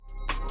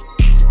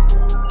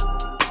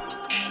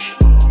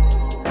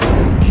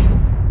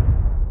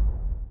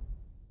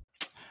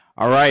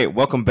All right,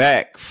 welcome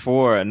back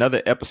for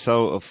another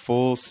episode of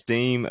Full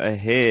Steam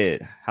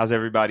Ahead. How's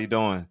everybody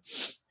doing?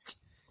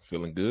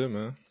 Feeling good,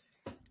 man.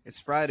 It's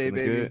Friday,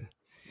 Feeling baby. good?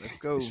 Let's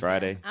go. It's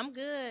Friday. I'm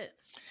good.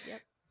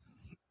 Yep.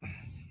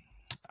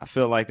 I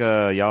feel like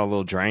y'all a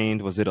little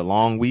drained. Was it a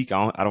long week?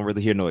 I don't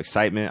really hear no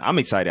excitement. I'm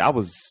excited. I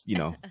was,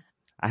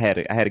 I had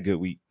a good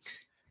week.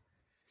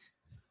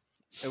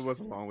 It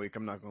was a long week.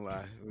 I'm not gonna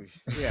lie.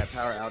 We had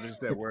power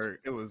outages at work.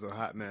 It was a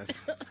hot mess.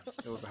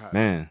 It was a hot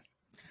Man.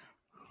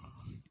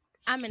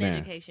 I'm in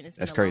education. It's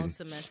been that's a crazy. long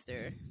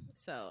semester,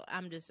 so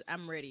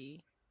I'm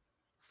ready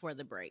for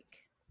the break.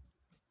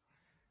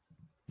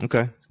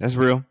 Okay, that's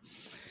real.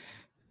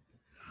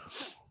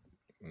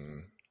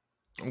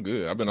 I'm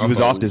good. I've been You was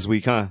off this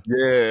week, huh?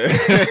 Yeah.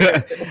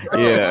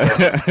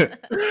 Yeah.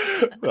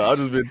 I've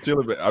just been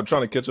chilling. But I'm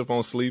trying to catch up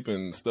on sleep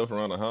and stuff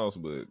around the house,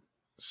 but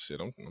shit,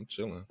 I'm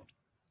chilling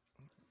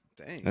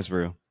Dang. That's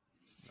real.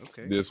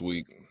 Okay. this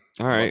week.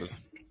 All right.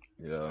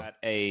 Yeah. Got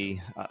a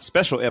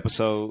special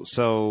episode.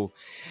 So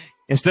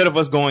instead of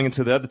us going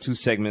into the other two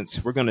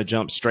segments, we're going to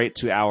jump straight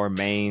to our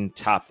main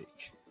topic.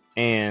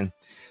 And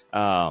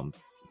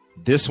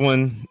this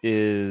one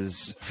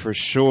is for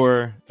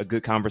sure a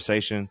good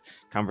conversation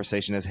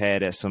that's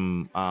had at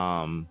some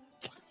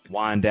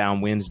wind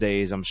down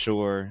Wednesdays. I'm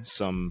sure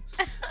some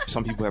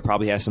people have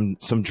probably had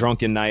some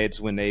drunken nights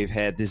when they've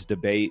had this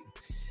debate.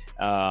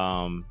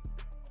 And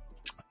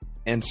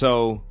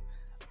so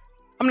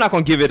I'm not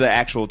going to give it an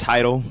actual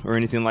title or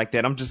anything like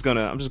that. I'm just going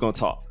to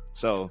talk.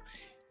 So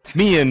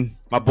me and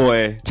my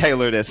boy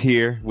Taylor that's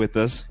here with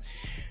us,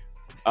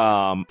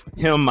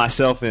 him,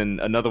 myself, and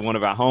another one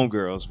of our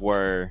homegirls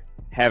were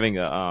having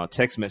a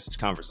text message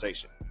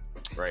conversation,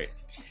 right?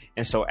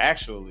 And so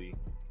actually,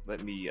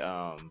 let me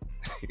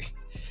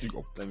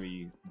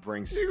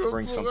bring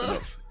something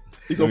up.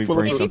 Let me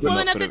bring Is he something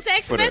pulling up the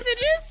text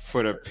messages?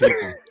 For the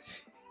people.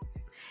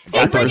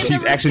 Got the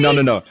receipts.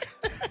 Actually, no.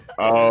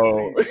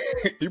 Oh,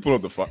 you put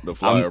up the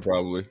flyer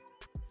probably.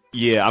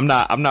 Yeah, I'm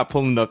not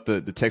pulling up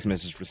the text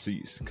message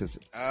receipts because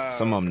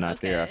some of them not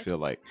there. I okay. feel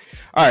like.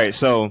 All right,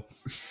 so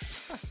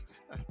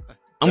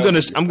I'm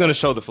gonna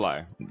show the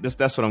flyer.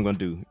 That's what I'm gonna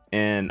do,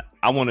 and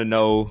I want to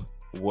know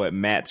what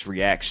Matt's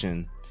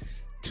reaction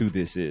to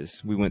this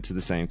is. We went to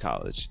the same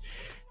college.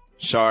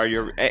 Shar,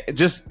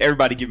 just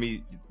everybody give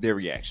me their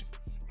reaction.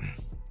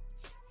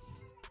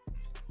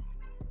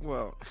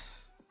 Well,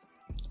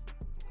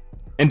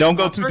 And don't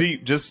go too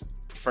deep. Just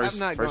first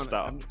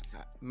thought.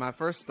 My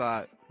first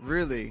thought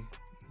really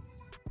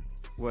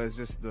was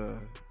just the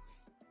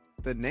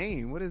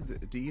name. What is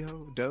it?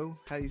 Deho? Doe?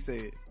 How do you say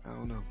it? I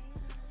don't know.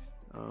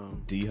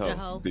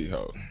 D-Ho.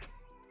 D-Ho.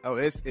 Oh,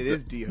 it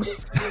is Deho.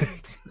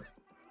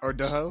 Or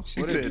Doho? She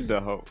What is said it?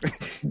 D-Ho.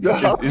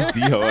 It's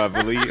D-Ho, I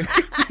believe.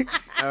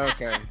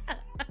 Okay.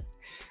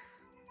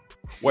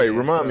 Wait, Yeah,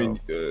 remind so,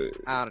 me.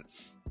 I don't-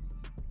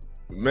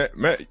 Matt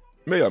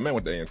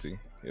went to A&T.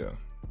 Yeah.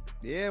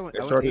 Yeah, I went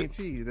Yeah, to Charlotte.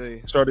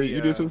 A&T. Charlotte,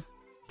 you did too?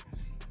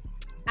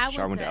 I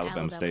Char went went to to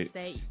Alabama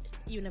State.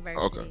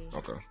 University.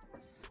 Okay.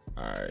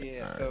 All right.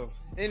 Yeah, all right. so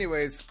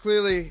anyways,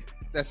 clearly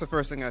that's the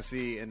first thing I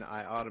see, and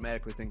I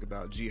automatically think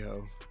about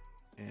Jiho.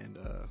 And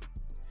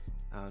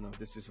I don't know,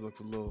 this just looks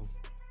a little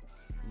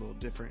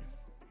different,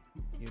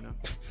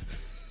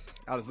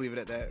 I'll just leave it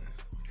at that.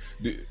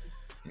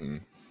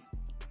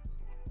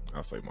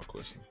 I'll save my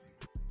question.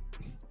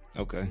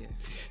 Okay. Yeah.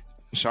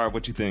 Shar,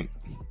 what you think?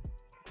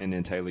 And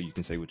then Taylor, you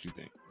can say what you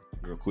think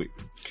real quick.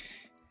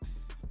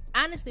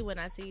 Honestly, when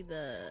I see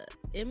the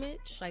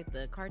image, like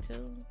the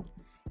cartoon,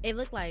 it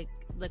looked like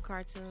the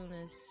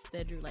cartoonist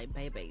that drew like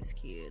Bebe's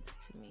Kids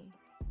to me.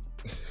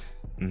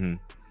 Mm-hmm.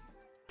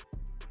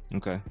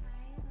 Okay.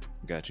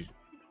 Got you.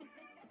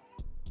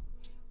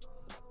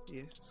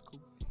 Yeah, it's cool.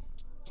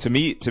 To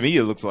me,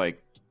 it looks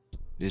like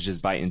it's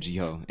just biting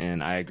Jiho,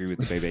 and I agree with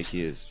the Bebe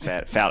Kids.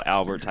 Fat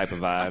Albert type of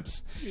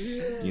vibes.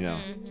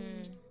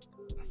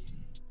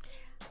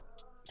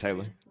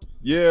 Taylor.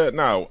 Yeah,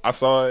 no, I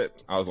saw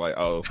it. I was like,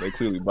 oh, they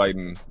clearly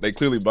biting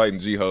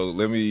Jiho.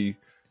 Let me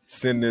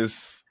send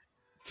this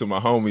to my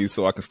homies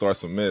so I can start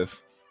some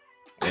mess.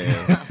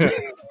 And,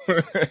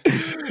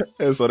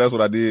 and so that's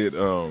what I did.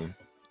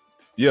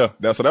 Yeah,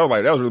 that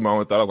was really my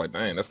only thought. I was like,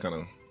 dang, it's kind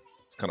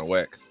of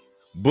whack.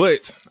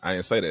 But I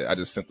didn't say that. I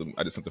just sent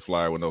the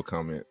flyer with no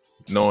comment,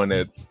 knowing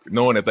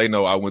that they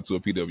know I went to a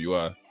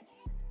PWI,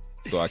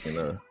 so I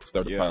can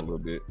stir the pot a little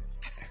bit.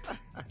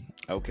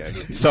 Okay.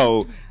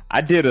 So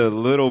I did a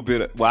little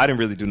bit. I didn't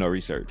really do no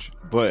research,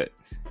 but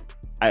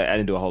I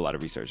didn't do a whole lot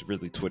of research.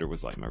 Really, Twitter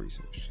was like my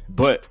research.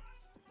 But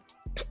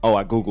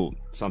I Googled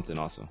something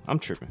also. I'm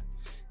tripping.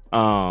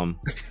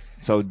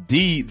 So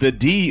the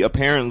D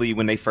apparently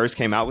when they first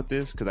came out with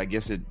this, because I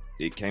guess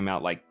it came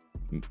out like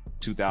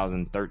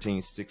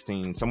 2013,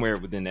 16, somewhere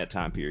within that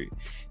time period.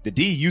 The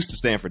D used to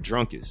stand for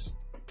drunkest.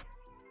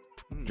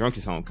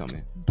 Drunkest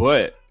homecoming.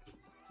 But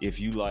if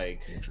you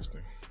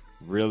Interesting.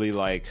 really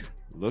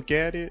look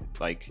at it,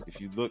 like if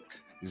you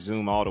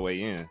zoom all the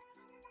way in,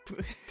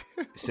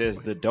 it says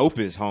the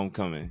dopest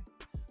homecoming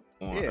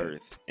on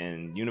earth,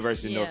 and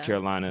University of North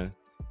Carolina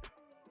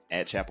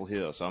at Chapel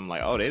Hill. So I'm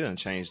like, oh, they didn't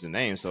change the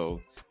name. So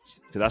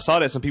because I saw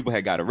that some people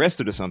had got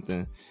arrested or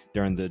something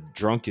during the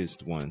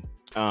drunkest one.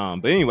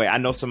 But anyway, I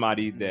know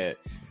somebody that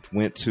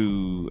went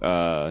to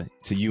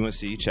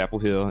UNC Chapel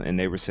Hill, and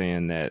they were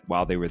saying that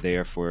while they were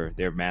there for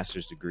their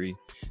master's degree,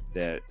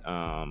 that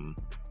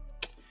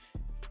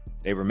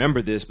they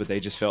remember this, but they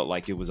just felt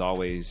like it was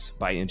always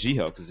biting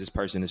Jiho because this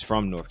person is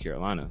from North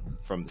Carolina,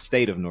 from the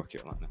state of North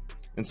Carolina.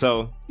 And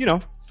so,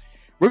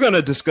 we're going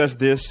to discuss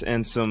this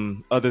and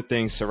some other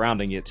things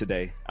surrounding it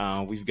today.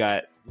 We've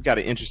got an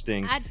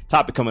interesting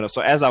topic coming up.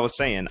 So as I was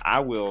saying, I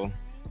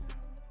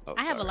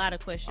have a lot of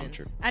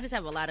questions. I just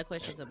have a lot of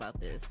questions about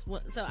this.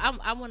 So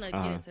I want to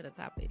get into the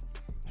topic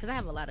because I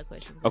have a lot of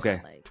questions.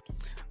 Okay.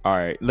 All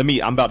right.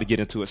 I'm about to get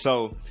into it.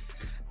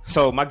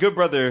 So my good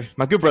brother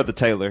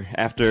Taylor,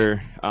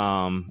 after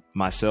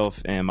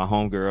myself and my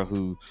homegirl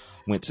who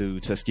went to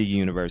Tuskegee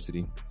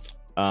University,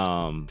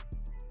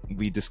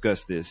 we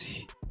discussed this.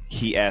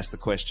 He asked the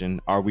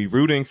question, are we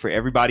rooting for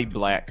everybody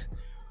black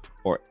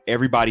or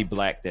everybody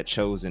black that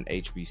chose an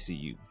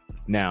HBCU?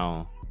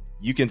 Now,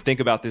 you can think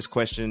about this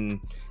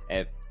question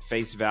at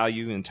face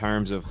value in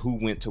terms of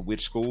who went to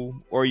which school,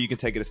 or you can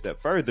take it a step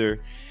further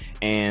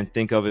and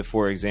think of it,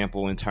 for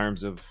example, in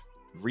terms of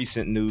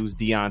recent news,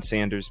 Deion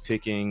Sanders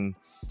picking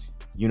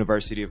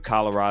University of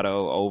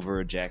Colorado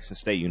over Jackson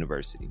State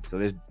University.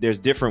 So there's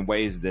different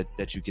ways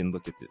that you can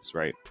look at this,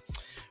 right?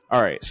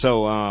 All right.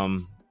 So,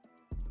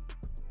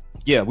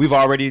 yeah,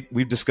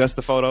 we've discussed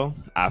the photo.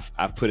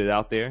 I've put it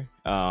out there.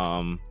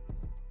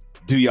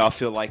 Do y'all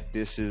feel like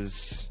this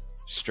is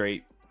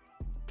straight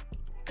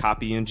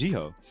copying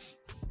Jiho?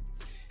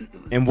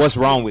 And what's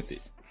wrong with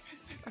it?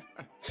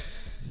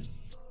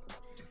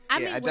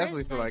 I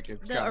definitely feel like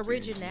it's the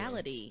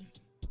originality.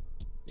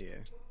 Yeah.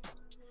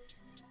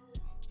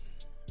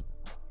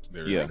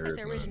 Where's like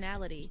the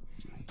originality?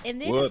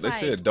 And then they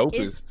said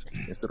dopest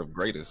instead of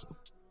greatest.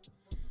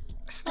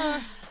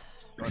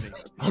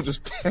 I'm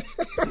just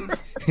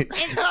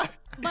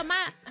but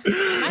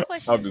my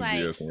question is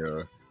like,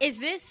 is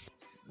this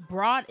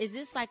broad? Is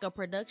this like a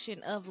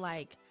production of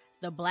like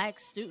the Black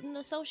Student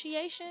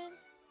Association?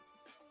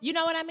 You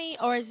know what I mean?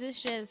 Or is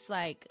this just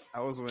like,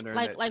 I was wondering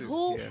like that too.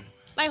 who Yeah.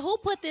 like who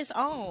put this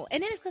on?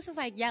 And then it's because it's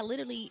like, yeah,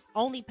 literally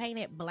only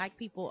painted black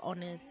people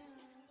on this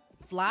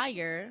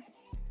flyer,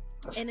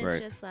 and it's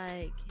right. just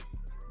like,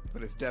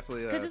 But it's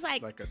definitely it's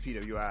like a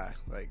PWI.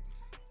 Like,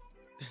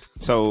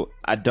 so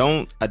I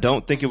don't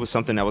think it was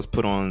something that was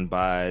put on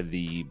by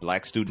the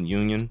Black Student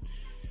Union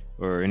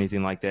or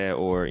anything like that,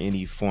 or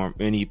any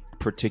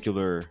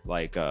particular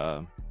like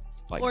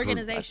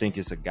organization. Group. I think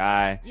it's a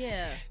guy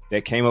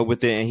that came up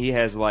with it, and he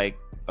has like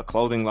a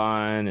clothing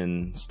line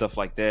and stuff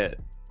like that,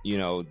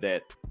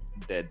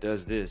 that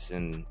does this,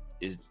 and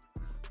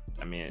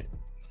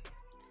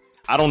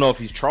I don't know if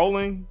he's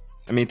trolling.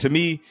 I mean, to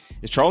me,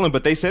 it's trolling,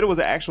 but they said it was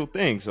an actual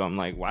thing, so I'm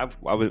like, why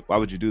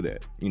would you do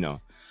that?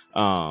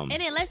 And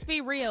then let's be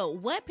real.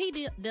 What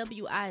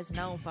PWI is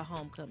known for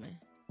homecoming?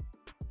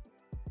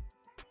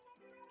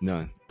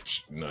 None.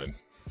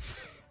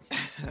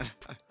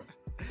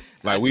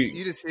 Like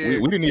we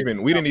didn't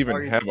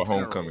even have a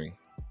homecoming.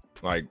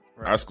 Like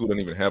our school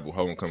didn't even have a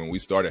homecoming. We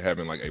started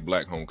having like a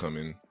black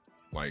homecoming,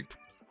 like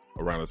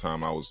around the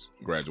time I was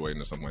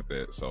graduating or something like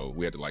that. So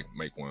we had to like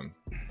make one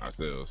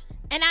ourselves.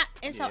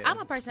 So I'm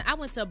a person. I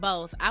went to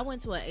both. I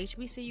went to a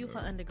HBCU for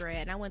undergrad,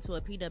 and I went to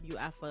a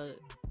PWI for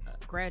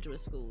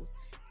graduate school.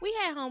 We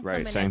had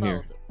homecoming same at here.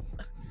 both.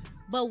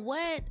 But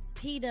what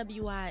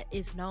PWI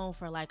is known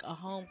for, like a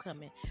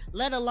homecoming,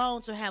 let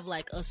alone to have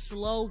like a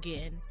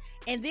slogan,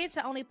 and then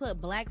to only put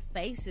black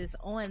faces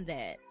on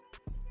that,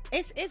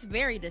 it's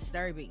very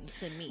disturbing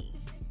to me.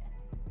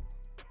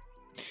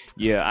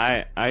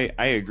 Yeah, I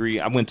agree.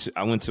 I went to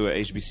a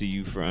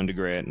HBCU for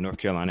undergrad, North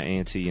Carolina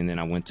A&T, and then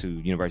I went to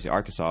University of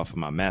Arkansas for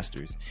my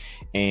master's.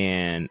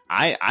 And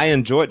I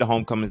enjoyed the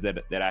homecomings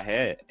that I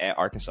had at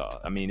Arkansas.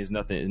 I mean, there's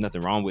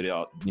nothing wrong with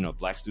it.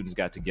 Black students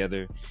got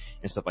together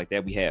and stuff like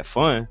that. We had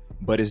fun,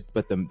 but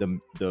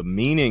the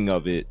meaning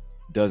of it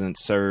doesn't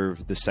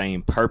serve the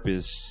same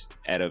purpose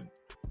at a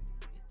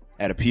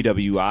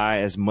PWI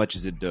as much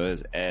as it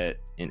does at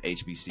an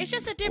HBCU. It's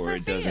just a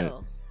different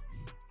feel.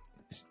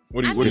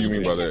 What do you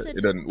mean by that?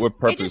 It doesn't. What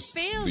purpose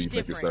do you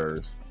think it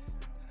serves?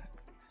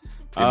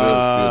 So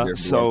I'm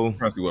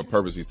trying to see what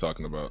purpose he's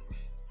talking about.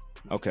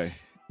 Okay,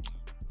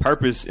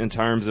 purpose in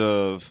terms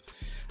of,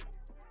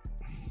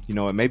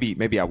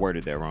 maybe I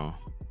worded that wrong.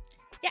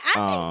 Yeah,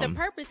 I think the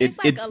purpose is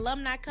like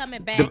alumni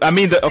coming back.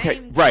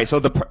 Right. So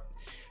the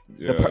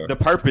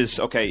purpose,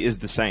 is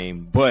the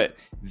same, but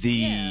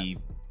the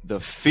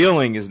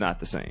feeling is not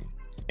the same,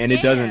 and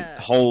it doesn't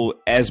hold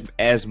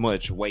as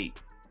much weight,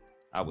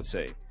 I would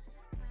say.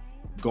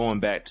 Going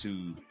back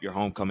to your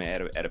homecoming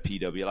at a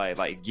PWI,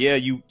 like, yeah,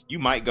 you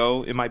might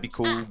go, it might be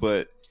cool,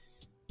 but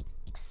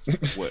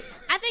what?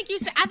 I think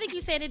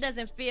you said it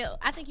doesn't feel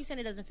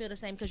the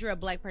same because you're a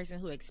black person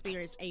who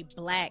experienced a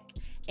black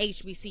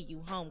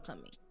HBCU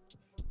homecoming.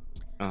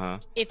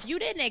 If you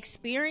didn't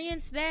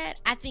experience that,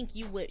 I think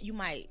you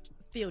might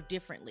feel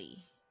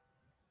differently.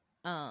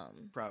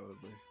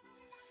 Probably.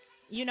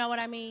 You know what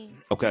I mean?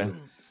 Okay.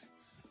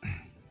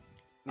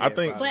 I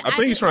think probably. I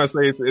think he's trying to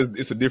say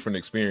it's a different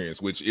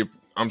experience, which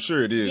I'm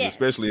sure it is, Yes.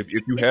 especially if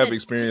you It's have a-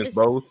 experienced it's-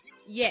 both.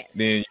 Yes.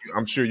 Then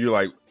I'm sure you're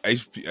like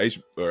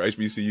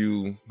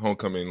HBCU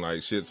homecoming like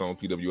shits on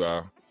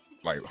PWI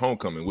like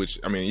homecoming, which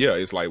I mean, yeah,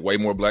 it's like way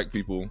more black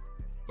people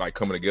like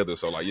coming together.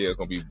 So like, yeah, it's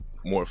gonna be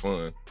more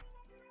fun.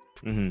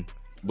 Mm-hmm.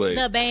 But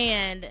The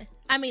band,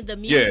 I mean, the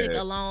music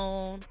Yeah.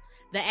 alone,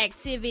 the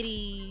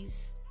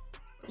activities,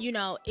 you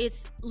know,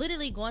 it's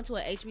literally going to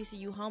a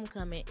HBCU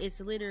homecoming. It's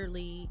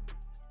literally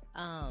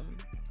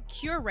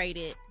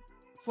curated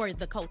for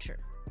the culture,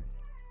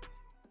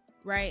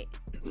 right?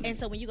 And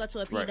so when you go to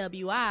a Right.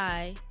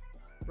 PWI,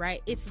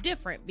 right, it's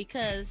different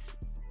because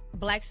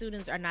black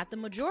students are not the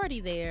majority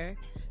there.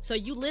 So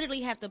you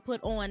literally have to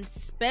put on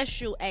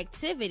special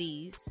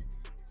activities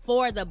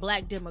for the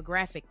black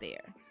demographic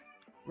there,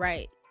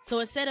 right? So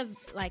instead of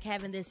like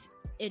having this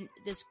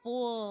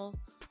full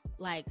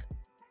like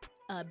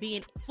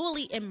being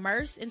fully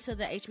immersed into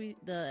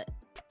the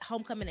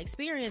homecoming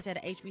experience at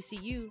a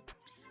HBCU,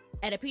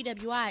 at a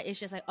PWI, it's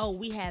just like, oh,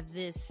 we have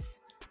this,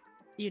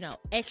 you know,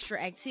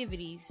 extra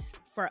activities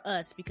for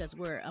us because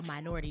we're a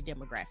minority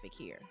demographic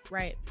here,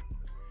 right?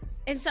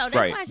 And so that's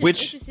Right, why it's just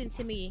which- interesting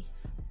to me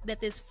that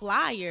this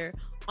flyer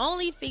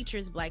only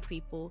features black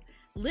people,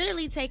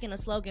 literally taking a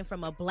slogan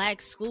from a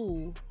black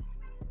school,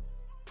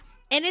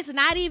 and it's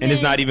not even. And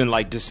it's not even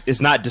like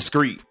it's not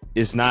discreet.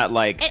 It's not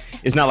like It-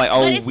 it's not like but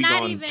oh it's we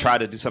not gonna even- try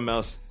to do something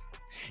else.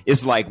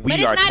 It's like but we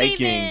it's are not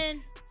taking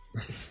even-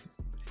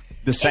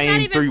 the not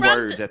same even three from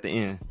words the- at the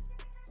end.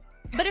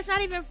 But it's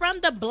not even from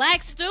the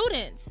black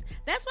students.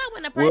 That's why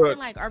when a person Well,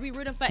 like, are we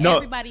rooting for no,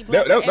 everybody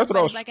black, that's what I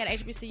everybody was- black at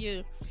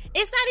HBCU?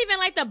 It's not even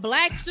like the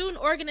black student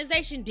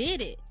organization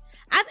did it.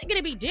 I think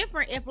it'd be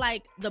different if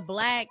like the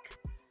black,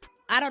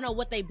 I don't know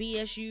what they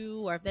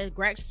BSU or if they're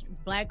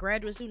Black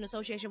Graduate Student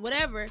Association,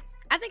 whatever.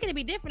 I think it'd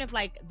be different if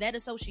like that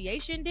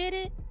association did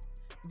it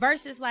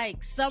versus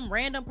like some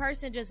random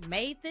person just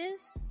made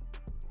this.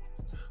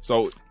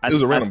 so it I-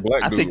 was a random I-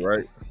 black I dude, think-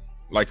 right?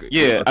 Like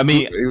Yeah, I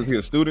mean- was he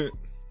a student?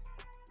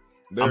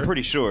 There? I'm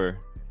pretty sure.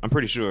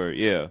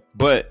 Yeah,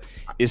 but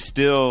it's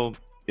still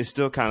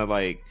kind of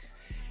like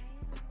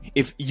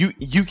if you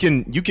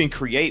can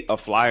create a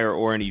flyer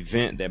or an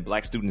event that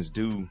black students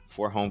do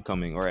for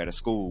homecoming or at a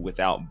school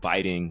without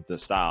biting the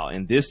style,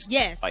 and this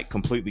Yes. like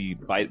completely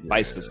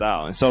bites the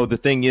style. And so the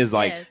thing is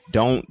like Yes.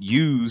 don't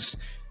use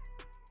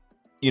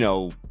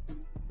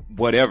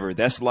whatever.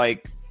 That's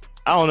like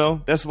I don't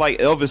know. That's like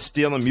Elvis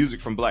stealing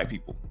music from black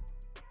people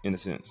in a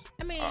sense.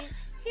 I mean,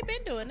 he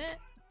been doing it.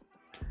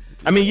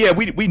 I mean, yeah,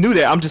 we knew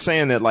that. I'm just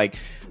saying that like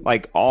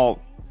all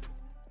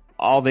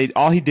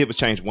he did was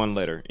change one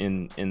letter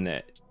in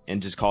that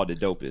and just called it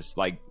dopest.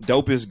 Like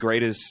dopest,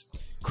 greatest,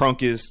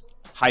 crunkest,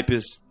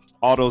 hypest,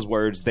 all those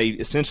words, they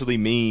essentially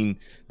mean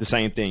the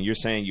same thing. You're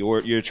saying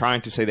you're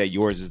trying to say that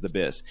yours is the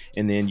best,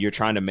 and then you're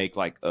trying to make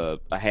like a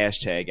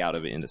hashtag out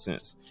of it in a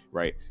sense,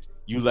 right?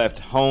 You left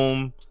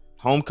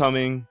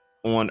homecoming,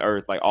 on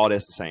earth, like all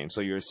that's the same.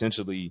 So you're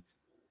essentially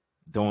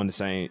doing the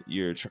same.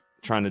 You're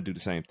trying to do the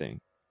same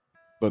thing.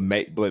 But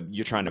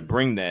you're trying to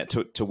bring that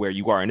to where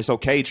you are, and it's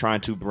okay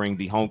trying to bring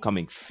the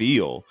homecoming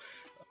feel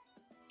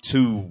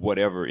to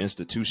whatever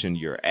institution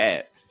you're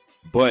at.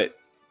 But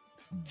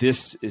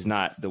this is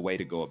not the way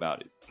to go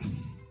about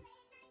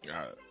it.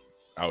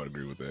 I would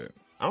agree with that.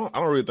 I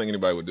don't really think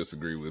anybody would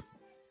disagree with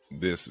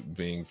this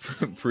being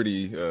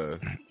pretty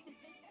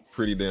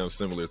damn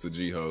similar to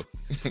Jiho.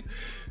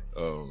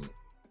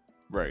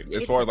 Right.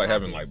 As far as like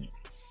having like,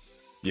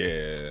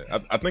 yeah,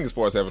 I think as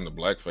far as having the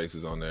black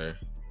faces on there,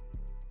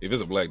 if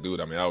it's a black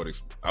dude, I mean, I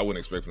wouldn't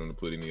expect them to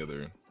put any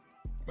other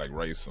like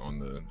race on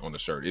the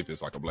shirt if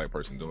it's like a black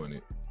person doing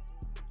it.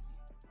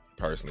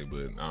 Personally,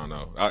 but I don't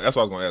know. That's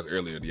what I was going to ask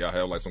earlier. Do y'all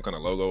have like some kind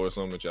of logo or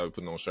something that y'all be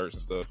putting on shirts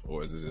and stuff,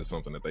 or is this just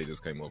something that they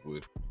just came up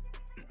with?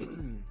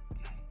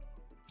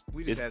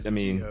 We just asked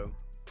Jiho.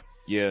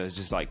 Yeah, it's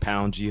just like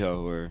pound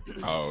Jiho or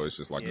Oh, it's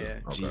just like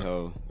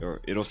Jiho, or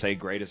it'll say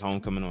greatest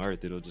homecoming on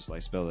earth. It'll just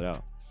like spell it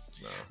out.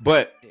 No.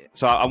 But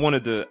so I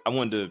wanted to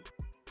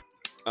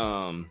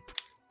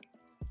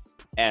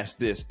ask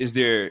this: is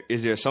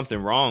there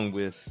something wrong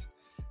with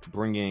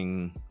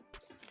bringing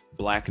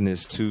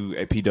blackness to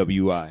a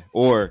PWI?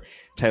 Or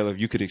Taylor, if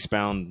you could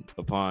expound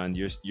upon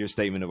your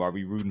statement of, are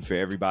we rooting for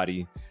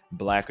everybody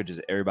black or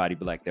just everybody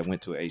black that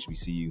went to a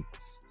HBCU?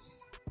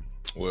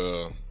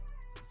 Well,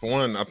 for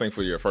one, I think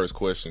for your first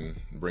question,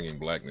 bringing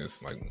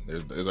blackness, like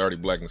there's already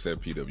blackness at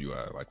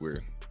PWI. Like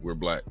we're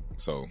black,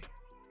 so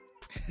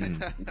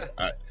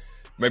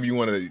maybe you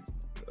want to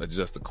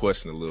adjust the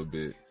question a little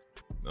bit.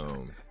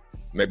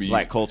 Maybe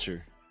Black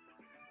culture.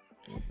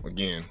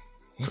 Again,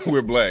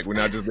 we're black. We're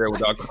not just there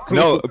without.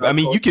 No, I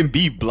mean you can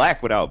be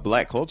black without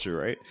black culture,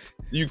 right?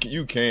 You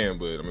can,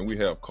 but I mean we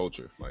have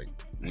culture. Like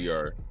we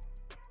are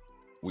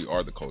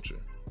the culture.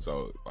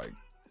 So like,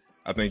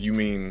 I think you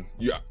mean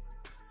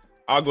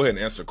I'll go ahead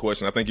and answer the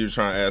question. I think you're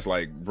trying to ask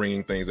like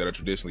bringing things that are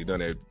traditionally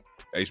done at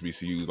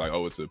HBCUs like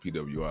it's a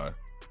PWI.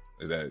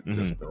 Is that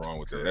there's something wrong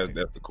with that?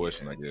 That's the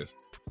question, I guess.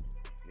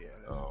 Yeah.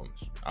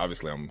 That's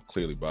Obviously, I'm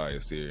clearly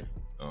biased here.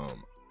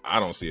 I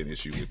don't see an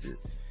issue with it.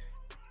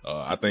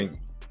 I think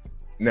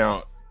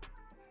now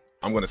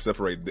I'm going to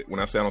separate. When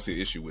I say I don't see an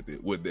issue with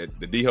it, with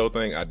the D-Ho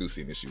thing, I do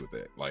see an issue with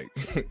that. Like,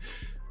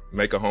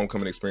 make a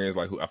homecoming experience.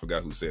 Like, I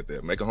forgot who said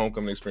that. Make a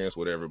homecoming experience,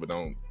 whatever, but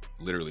don't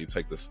literally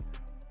take the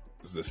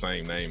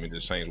same name and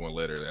just change one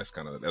letter.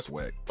 That's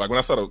whack. Like, when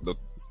I saw the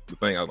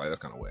thing, I was like, that's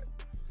kind of whack.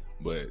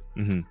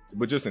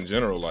 But just in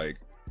general, like,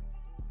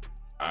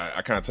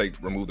 I kind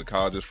of remove the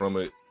colleges from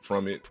it.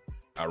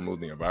 I remove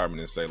the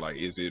environment and say, like,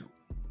 is it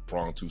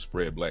wrong to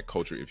spread Black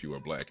culture if you are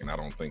Black? And I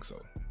don't think so.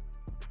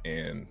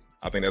 And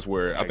I think that's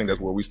where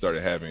we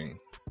started having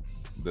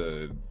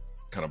the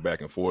kind of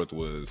back and forth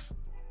was,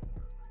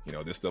 you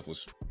know, this stuff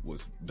was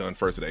done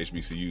first at the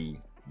HBCU.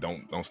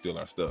 Don't steal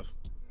our stuff.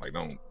 Like,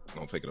 don't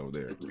take it over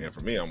there. And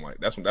for me, I'm like,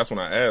 that's when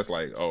I asked,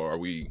 like, oh, are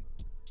we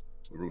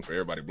rooting for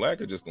everybody Black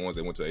or just the ones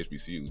that went to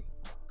HBCU?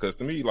 Because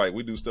to me, like,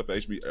 we do stuff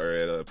at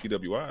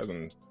PWIs,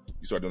 and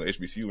you start doing the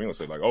HBCU, we don't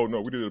say, like, oh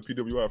no, we did it at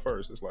PWI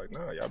first. It's like,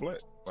 nah, y'all Black.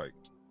 Like,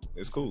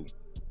 it's cool.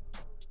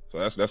 So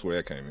that's where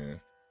that came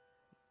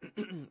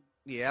in.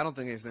 Yeah, I don't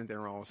think there's anything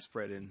wrong with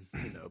spreading,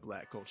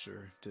 Black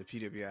culture to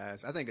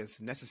PWIs. I think it's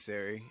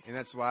necessary, and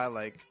that's why,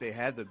 like, they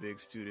had the big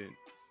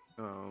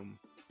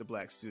the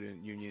Black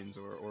student unions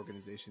or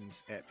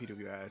organizations at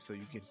PWIs, so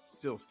you can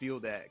still feel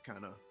that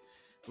kind of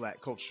Black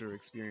culture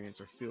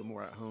experience or feel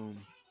more at home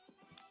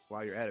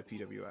while you're at a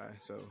PWI.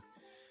 So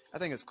I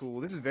think it's cool.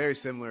 This is very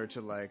similar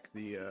to, like,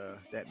 the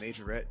that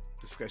majorette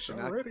discussion.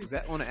 Was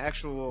that on an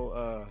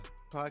actual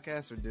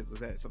podcast, or was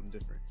that something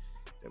different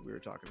that we were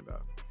talking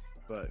about?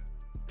 But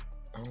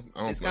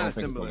it's kind of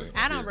similar.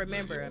 I don't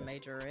remember a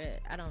majorette.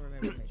 I don't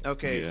remember a majorette.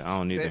 Okay. Yeah, I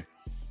don't either.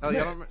 Y'all don't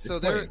remember? So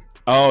they're...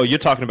 Oh, you're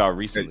talking about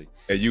recently.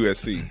 At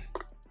USC.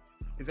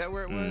 Is that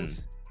where it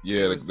was?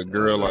 Yeah, the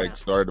girl, like,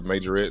 started the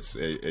majorettes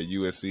at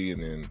USC,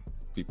 and then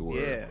people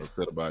were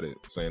upset about it,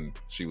 saying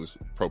she was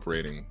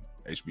appropriating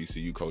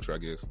HBCU culture, I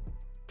guess.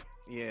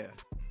 Yeah.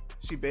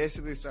 She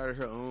basically started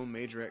her own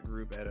majorette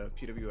group at a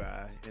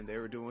PWI, and they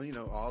were doing,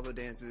 all the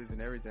dances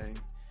and everything.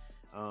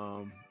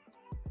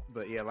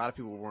 But yeah, a lot of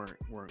people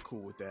weren't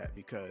cool with that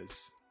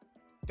because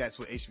that's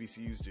what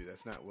HBCUs do.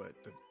 That's not what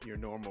your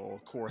normal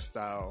core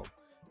style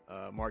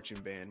marching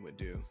band would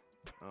do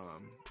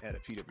at a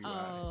PWI.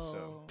 Oh.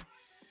 So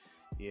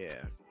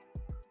yeah.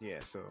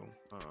 So,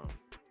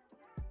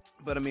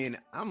 but I mean,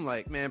 I'm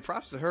like, man,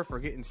 props to her for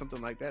getting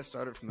something like that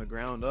started from the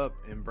ground up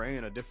and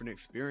bringing a different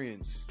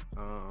experience,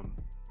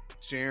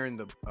 sharing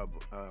the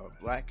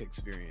Black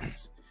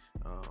experience,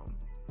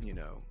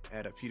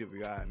 at a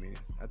PWI. I mean,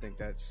 I think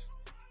that's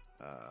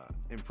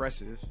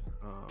impressive,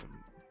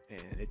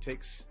 and it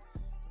takes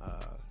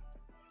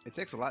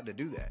a lot to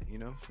do that,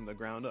 from the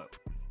ground up,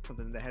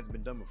 something that hasn't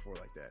been done before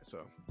like that.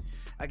 So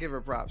I give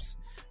her props.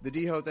 The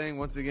D-Ho thing,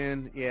 once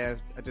again, yeah,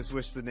 I just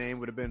wish the name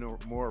would have been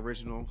more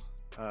original.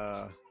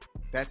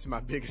 That's my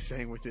biggest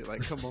thing with it.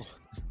 Like, come on,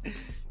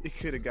 you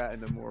could have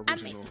gotten a more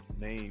original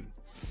name.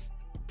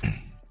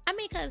 I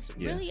mean,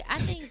 really, I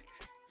think,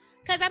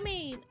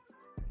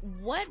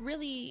 what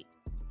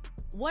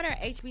are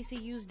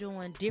HBCUs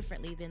doing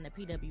differently than the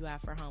PWI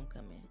for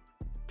homecoming?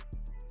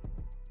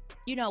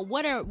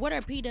 What are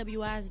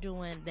PWIs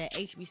doing that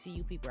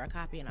HBCU people are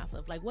copying off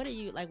of? Like, what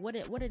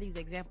are these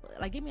examples?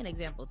 Like, give me an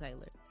example,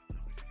 Taylor.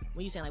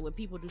 When you saying, like, when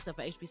people do stuff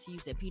for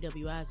HBCUs at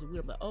PWIs, and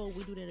we're like, oh,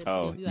 we do that at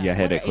PWIs. Yeah, I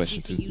had that question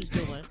HBCUs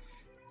too. Doing?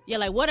 Yeah,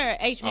 like, what are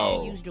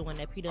HBCUs doing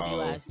that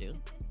PWIs do?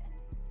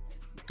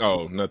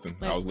 Oh, nothing.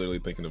 Like, I was literally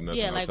thinking of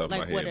nothing on top of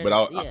my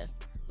head.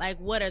 Like,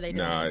 what are they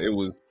doing? Nah, it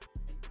was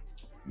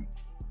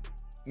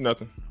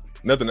nothing.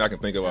 Nothing I can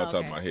think of off the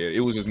top of my head.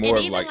 It was just more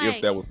of like,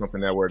 if that was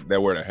something that were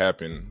to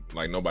happen,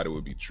 like, nobody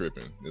would be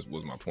tripping. This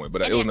was my point.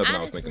 But it was nothing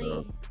I was thinking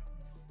of.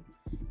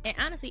 And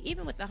honestly,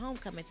 even with the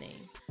homecoming thing,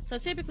 so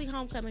typically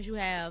homecomings, you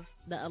have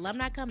the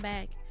alumni come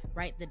back,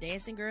 right? The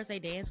dancing girls, they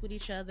dance with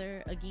each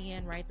other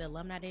again, right? The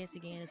alumni dance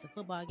again. It's a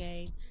football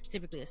game,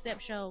 typically a step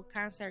show,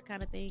 concert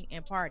kind of thing,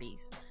 and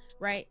parties,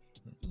 right?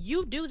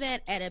 You do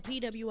that at a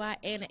PWI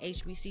and an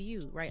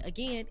HBCU, right?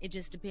 Again, it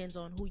just depends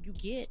on who you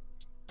get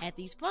at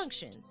these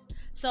functions.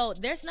 So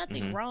there's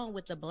nothing wrong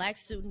with the Black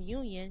Student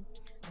Union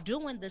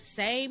doing the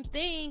same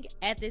thing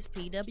at this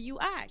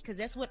PWI, because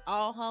that's what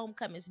all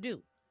homecomings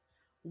do.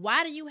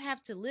 Why do you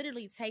have to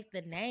literally take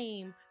the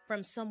name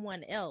from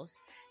someone else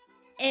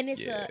and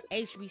it's a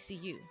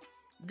HBCU?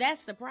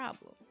 That's the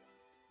problem.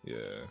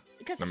 Yeah.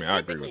 Because I mean, I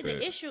agree with that.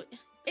 The issue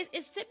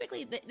it's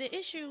typically the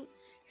issue,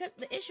 because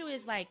the issue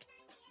is, like,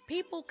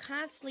 people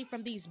constantly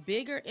from these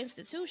bigger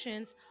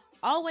institutions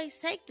always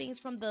take things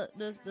from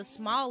the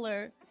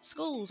smaller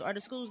schools, or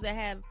the schools that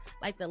have,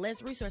 like, the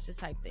less resources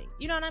type thing.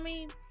 You know what I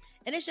mean?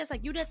 And it's just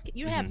like,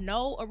 you have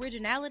no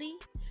originality.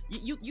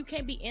 You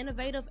can't be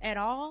innovative at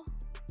all.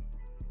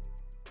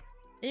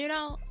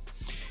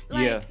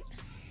 Like, yeah.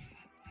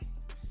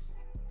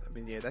 I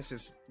mean, yeah, that's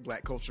just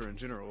Black culture in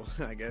general,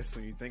 I guess,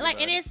 when you think about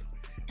it.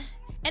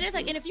 And it's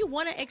like, and if you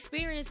want to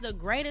experience the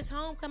greatest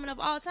homecoming of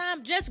all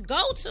time, just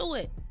go to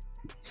it.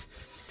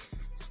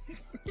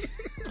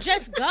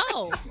 Just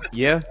go.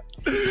 Yeah.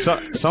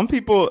 some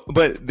people,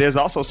 but there's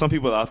also some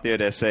people out there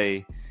that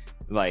say,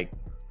 like,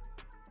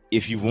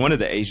 if you wanted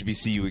the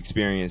HBCU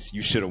experience,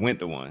 you should have went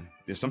to one.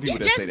 There's some people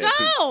that say that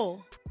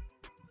too.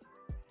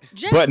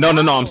 But no,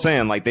 I'm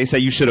saying, like, they say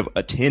you should have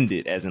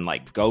attended, as in,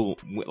 like, go,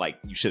 like,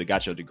 you should have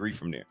got your degree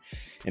from there.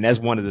 And that's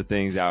one of the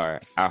things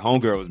our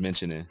homegirl was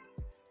mentioning,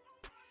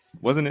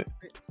 wasn't it?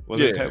 Was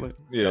it Taylor?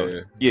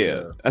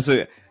 Yeah. That's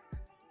a.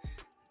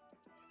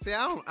 See,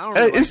 I don't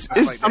really like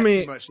that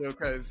too much, though,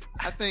 because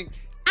I think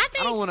I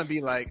don't want to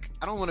be like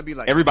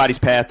everybody's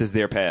path is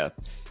their path.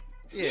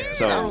 Yeah,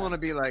 so I don't want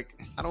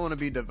to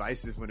be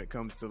divisive when it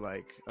comes to,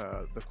 like,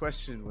 the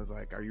question was,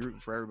 like, are you rooting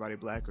for everybody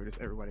black or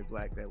just everybody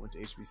black that went to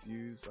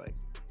HBCUs? Like,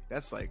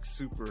 that's, like,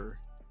 super,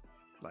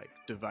 like,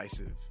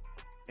 divisive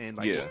and,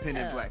 like, just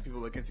pinning black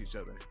people against each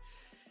other.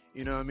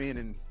 You know what I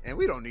mean? And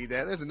we don't need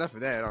that. There's enough of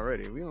that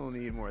already. We don't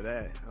need more of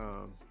that.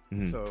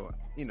 So,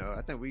 you know,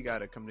 I think we got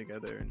to come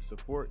together and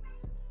support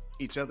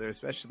each other,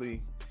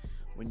 especially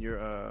when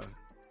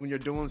you're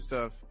doing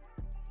stuff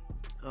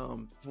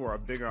for a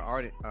bigger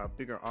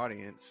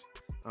audience,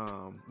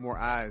 more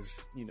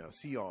eyes, you know,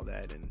 see all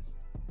that, and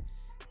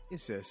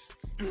it's just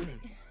the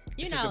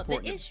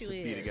issue to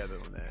is be together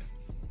on that.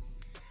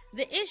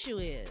 The issue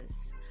is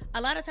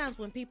a lot of times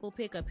when people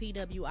pick a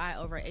PWI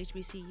over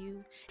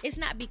HBCU, it's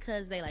not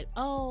because they like,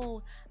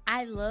 oh,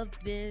 I love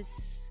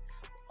this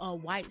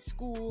white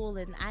school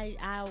and I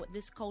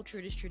this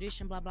culture, this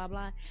tradition, blah blah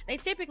blah. They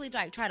typically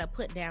like try to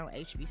put down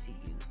HBCUs.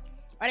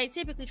 Or they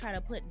typically try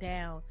to put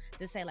down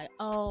to say, like,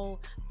 oh,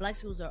 black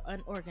schools are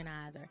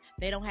unorganized, or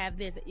they don't have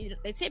this.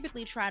 They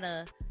typically try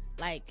to,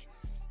 like,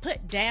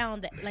 put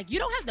down you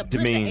don't have to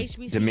put the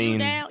HBCU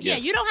down. Yeah,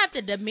 you don't have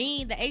to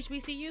demean the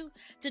HBCU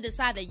to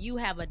decide that you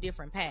have a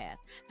different path.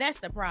 That's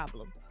the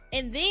problem.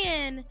 And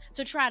then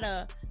to try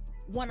to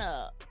want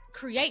to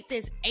create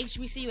this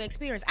HBCU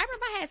experience. I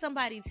remember I had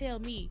somebody tell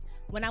me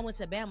when I went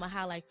to Bama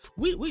how, like,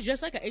 we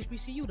just like a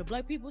HBCU. The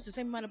black people, it's the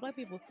same amount of black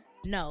people.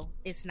 No,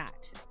 it's not.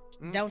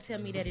 Don't tell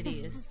me that it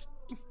is.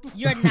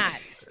 You're not.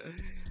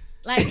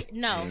 Like,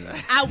 no.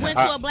 I went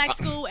to a black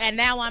school and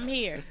now I'm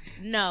here.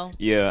 No.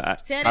 Yeah.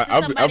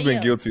 I've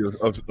been guilty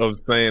of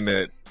saying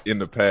that in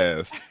the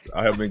past.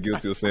 I have been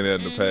guilty of saying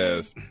that in the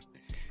past.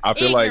 I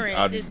feel Ignorance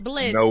like I is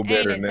bliss, know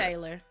better ain't it, than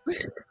Taylor?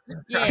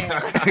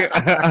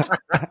 Yeah.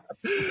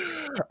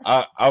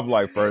 I've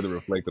like further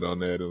reflected on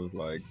that. It was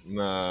like,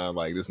 nah,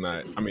 like this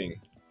not. I mean,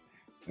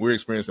 we're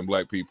experiencing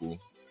black people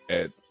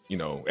at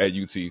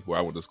UT where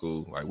I went to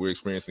school. Like, we're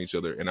experiencing each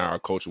other and our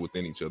culture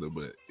within each other,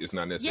 but it's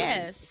not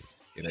necessarily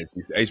in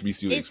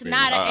HBCU it's experience.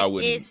 Not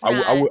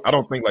I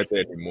don't think like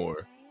that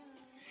anymore.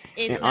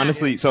 And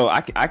honestly, so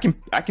I can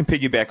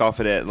piggyback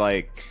off of that.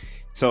 Like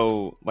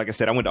I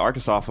said, I went to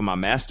Arkansas for my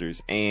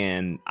master's,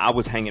 and I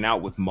was hanging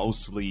out with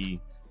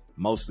mostly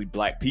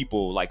black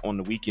people, like on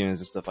the weekends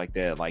and stuff like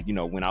that. Like,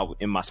 when I was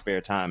in my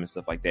spare time and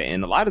stuff like that.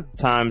 And a lot of the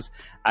times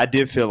I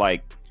did feel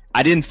like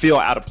I didn't feel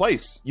out of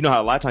place. You know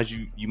how a lot of times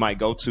you might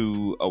go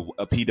to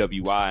a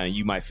PWI and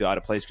you might feel out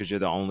of place because you're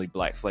the only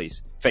black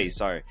face.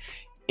 Sorry.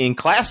 In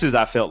classes,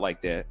 I felt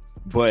like that.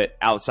 But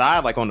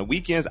outside, like on the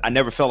weekends, I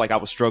never felt like I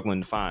was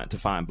struggling to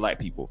find black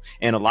people.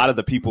 And a lot of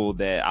the people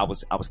that I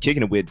was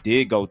kicking it with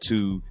did go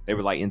to, they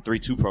were like in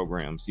 3-2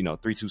 programs,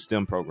 3-2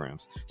 STEM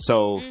programs.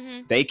 So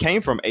they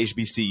came from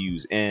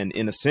HBCUs. And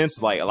in a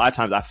sense, like a lot of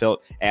times I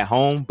felt at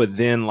home, but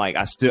then like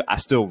I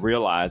still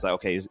realized, like,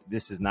 okay,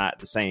 this is not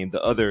the same.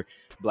 The other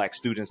black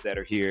students that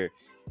are here,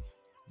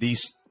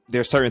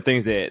 there are certain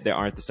things that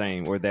aren't the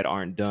same or that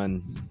aren't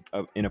done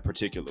in a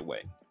particular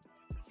way.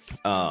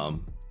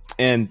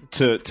 And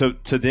to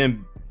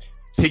then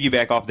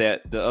piggyback off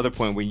that, the other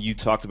point when you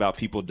talked about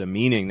people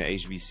demeaning the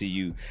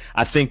HBCU,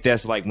 I think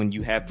that's like when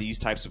you have these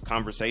types of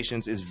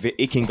conversations,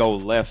 it can go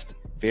left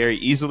very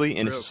easily,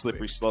 and it's a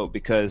slippery slope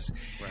because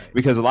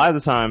a lot of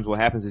the times what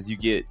happens is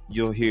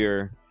you'll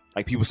hear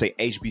like people say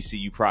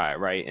HBCU pride,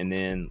 right? And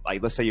then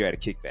like let's say you're at a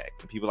kickback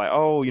and people are like,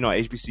 oh,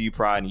 HBCU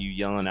pride, and you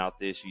yelling out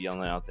this, you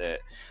yelling out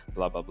that,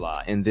 blah blah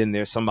blah, and then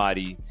there's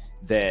somebody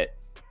that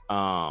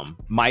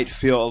might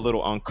feel a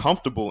little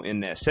uncomfortable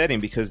in that setting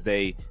because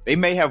they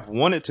may have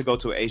wanted to go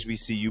to a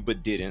HBCU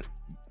but didn't,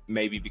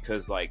 maybe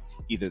because like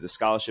either the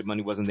scholarship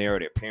money wasn't there or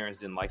their parents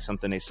didn't like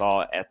something they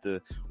saw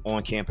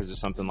on campus or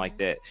something like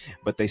that,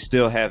 but they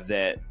still have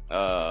that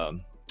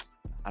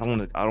I don't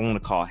want to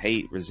call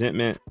hate,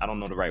 resentment. I don't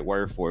know the right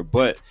word for it,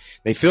 but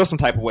they feel some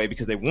type of way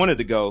because they wanted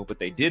to go but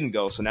they didn't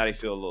go, so now they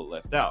feel a little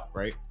left out,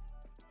 right?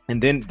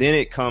 And then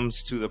it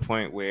comes to the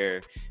point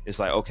where it's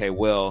like, okay,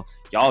 well,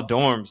 y'all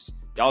dorms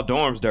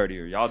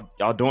dirtier, y'all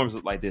dorms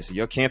look like this, or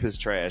your campus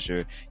trash,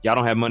 or y'all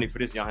don't have money for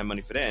this, y'all have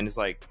money for that, and it's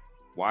like,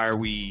 why are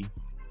we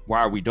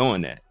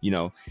doing that,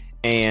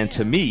 And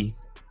to me,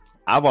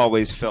 I've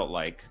always felt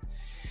like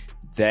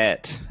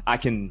that I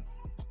can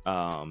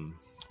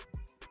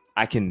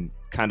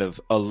kind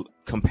of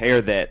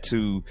compare that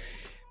to,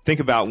 think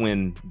about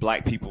when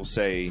black people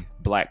say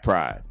black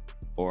pride,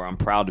 or I'm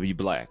proud to be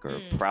black, or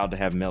proud to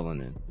have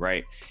melanin,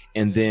 right?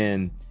 And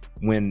then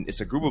when it's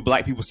a group of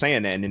black people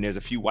saying that, and then there's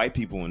a few white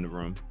people in the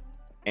room,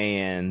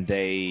 and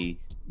they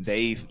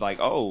they like,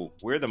 oh,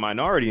 we're the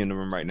minority in the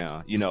room right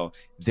now.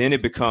 Then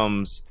it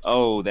becomes,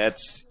 oh,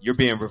 you're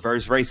being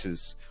reverse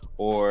racist,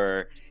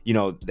 or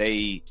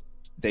they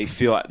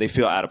feel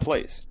out of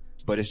place.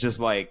 But it's just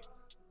like,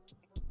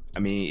 I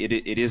mean,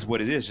 it is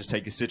what it is. Just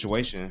take a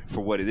situation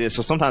for what it is.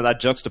 So sometimes I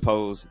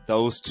juxtapose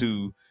those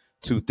two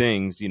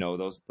things,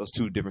 those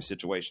two different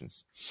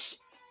situations.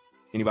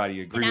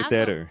 Anybody agree with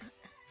that? Or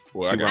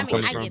well, I got a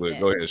question, but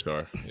go ahead,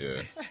 Star.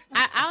 Yeah.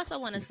 I also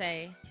want to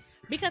say,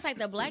 because like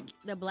the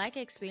black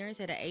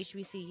experience at a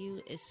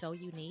HBCU is so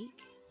unique,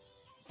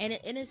 and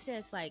it's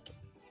just like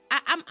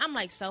I'm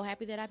like so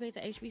happy that I picked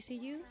the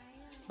HBCU,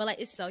 but like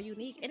it's so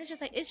unique, and it's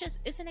just like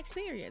it's an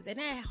experience, and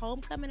that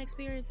homecoming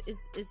experience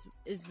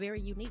is very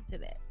unique to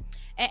that.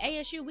 At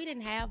ASU, we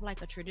didn't have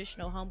like a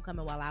traditional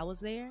homecoming while I was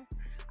there.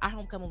 Our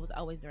homecoming was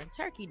always during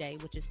Turkey Day,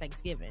 which is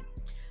Thanksgiving,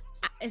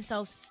 and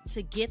so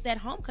to get that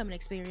homecoming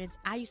experience,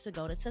 I used to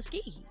go to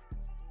Tuskegee.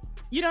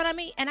 You know what I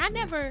mean? And I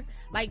never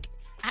like.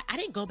 I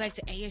didn't go back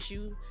to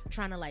ASU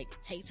trying to like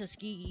take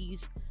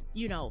Tuskegee's,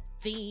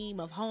 theme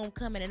of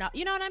homecoming and all.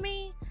 You know what I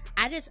mean?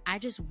 I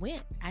just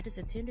went. I just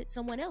attended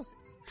someone else's.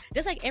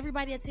 Just like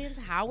everybody attends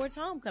Howard's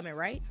homecoming,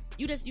 right?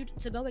 You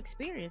to go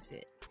experience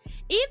it.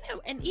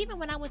 Even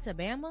when I went to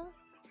Bama,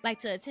 like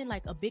to attend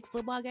like a big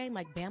football game,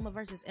 like Bama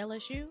versus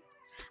LSU,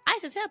 I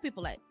used to tell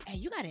people like, hey,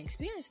 you gotta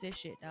experience this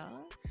shit,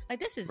 dog. Like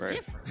this is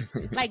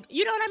different. Like,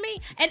 you know what I mean?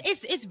 And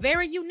it's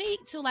very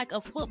unique to like a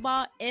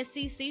football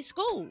SEC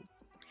school.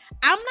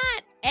 I'm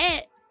not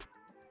at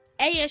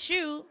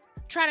ASU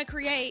trying to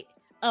create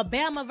a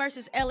Bama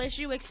versus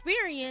LSU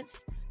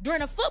experience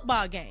during a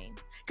football game,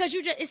 because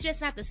it's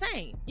just not the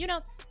same,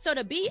 So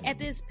to be at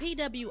this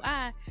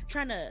PWI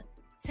trying to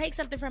take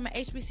something from an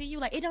HBCU,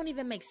 like it don't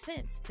even make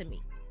sense to me.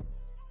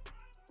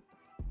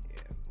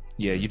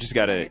 Yeah, you just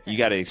gotta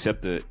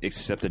accept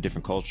the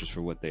different cultures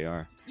for what they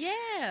are.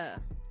 Yeah,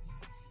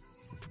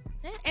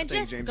 and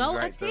just go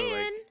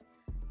attend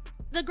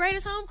the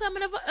greatest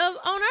homecoming of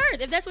on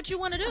earth, if that's what you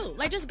want to do.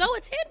 Like, just go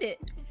attend it.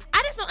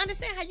 I just don't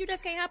understand how you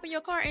just can't hop in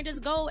your car and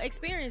just go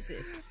experience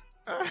it.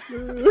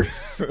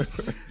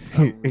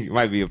 It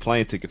might be a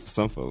plane ticket for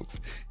some folks.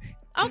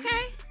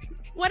 Okay,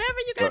 whatever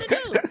you gotta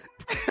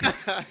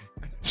do.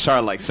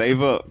 Charlotte, like,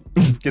 save up,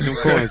 get them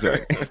coins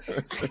right.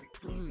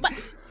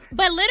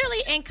 But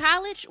literally in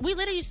college, we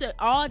literally used to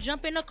all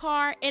jump in the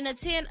car and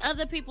attend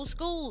other people's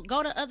school,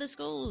 go to other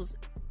schools.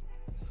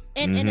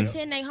 And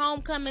attend their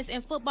homecomings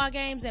and football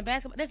games and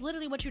basketball. That's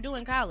literally what you do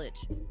in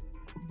college.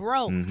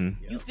 Broke.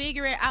 You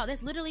figure it out.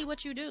 That's literally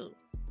what you do.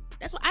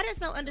 That's what I just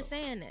don't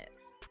understand that.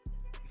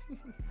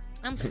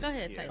 Go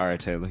ahead, Taylor. All right,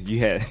 Taylor. You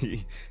had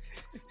you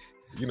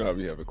know how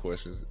we have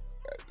questions.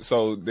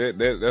 So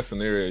that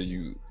scenario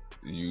you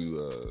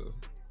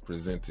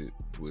presented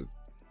with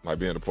like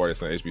being a part of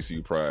some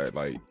HBCU pride,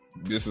 like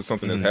this is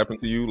something that's happened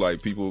to you,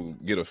 like people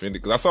get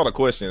offended, because I saw the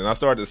question and I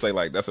started to say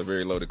like that's a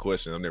very loaded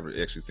question. I've never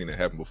actually seen it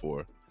happen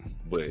before,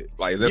 but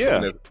like is that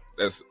something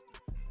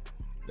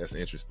that's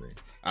interesting?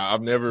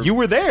 I've never. You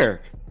were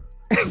there.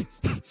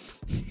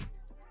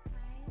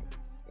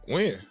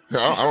 When?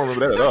 I don't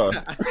remember that at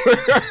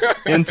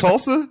all. In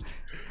Tulsa.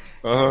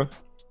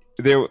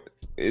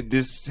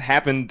 This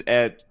happened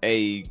at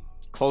a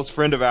close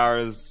friend of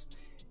ours,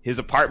 his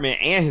apartment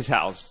and his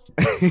house.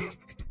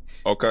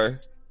 Okay.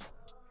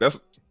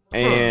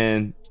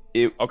 And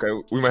okay,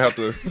 we might have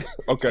to.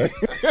 Okay.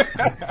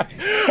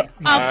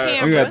 Off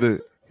camera. We got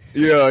to.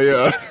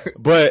 Yeah.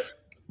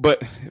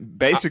 But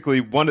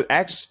basically,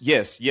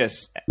 yes.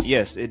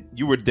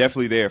 You were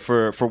definitely there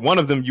for one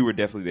of them. You were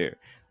definitely there,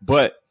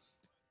 but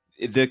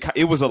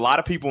it was a lot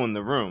of people in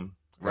the room,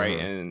 right?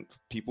 And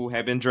people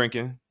had been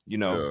drinking.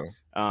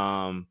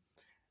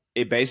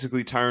 It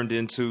basically turned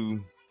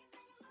into.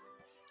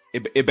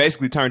 It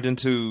basically turned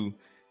into.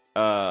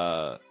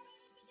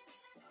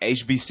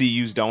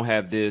 HBCUs don't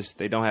have this,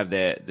 they don't have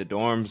that, the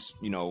dorms,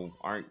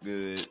 aren't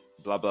good,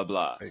 blah blah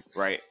blah.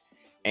 Right?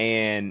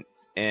 And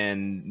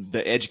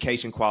the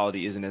education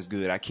quality isn't as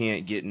good. I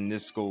can't get in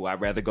this school.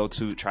 I'd rather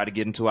try to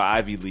get into an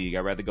Ivy League. I'd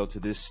rather go to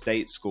this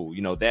state school,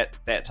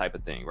 that type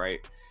of thing,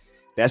 right?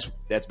 That's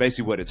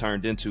basically what it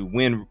turned into.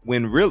 And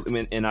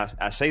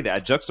I say that,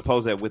 I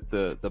juxtapose that with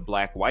the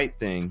black white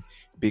thing,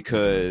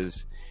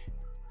 because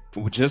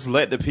just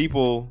let the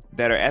people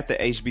that are at the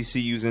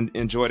HBCUs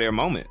enjoy their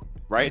moment.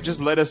 Right?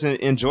 Just let us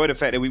enjoy the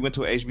fact that we went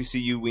to a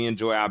HBCU. We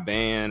enjoy our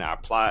band, our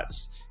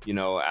plots,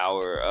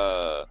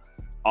 our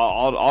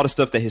all the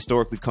stuff that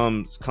historically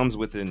comes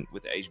with the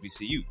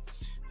HBCU.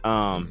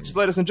 Just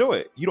let us enjoy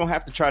it. You don't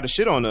have to try to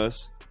shit on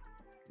us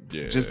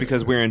just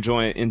because we're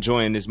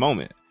enjoying this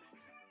moment.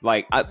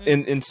 Like and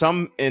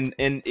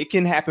it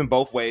can happen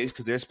both ways,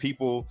 because there's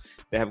people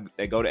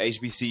that go to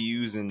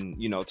HBCUs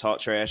and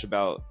talk trash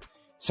about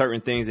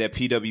certain things at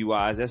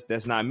PWIs.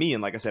 That's not me.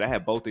 And like I said, I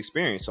have both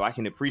experience, so I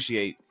can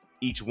appreciate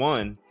each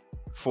one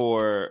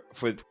for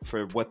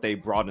what they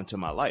brought into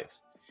my life.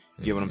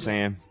 You get what I'm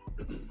saying?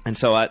 And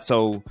so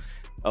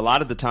a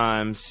lot of the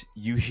times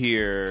you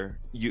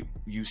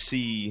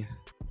see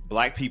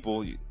black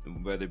people,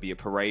 whether it be a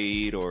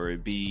parade or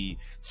it be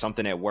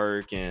something at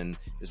work, and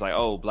it's like,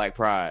 oh, Black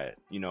Pride,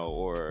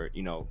 or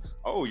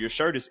oh, your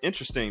shirt is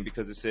interesting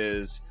because it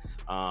says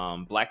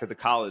blacker the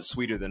college,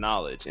 sweeter the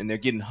knowledge, and they're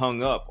getting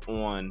hung up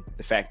on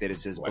the fact that it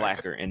says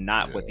blacker and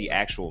not what the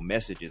actual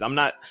message is. I'm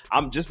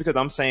just because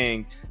I'm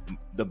saying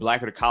the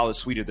blacker the college,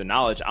 sweeter the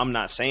knowledge, I'm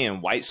not saying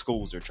white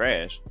schools are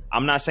trash.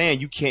 I'm not saying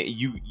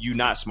you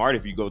not smart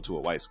if you go to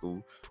a white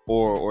school,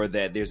 or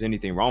that there's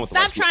anything wrong with the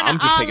white school. I'm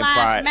just taking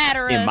pride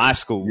in my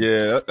school.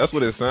 Yeah, that's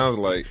what it sounds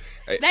like.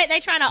 They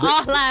trying to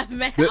all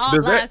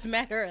lives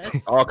matter us.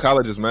 All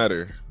colleges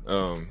matter,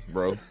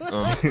 bro.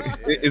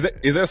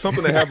 Is that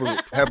something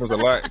that happens a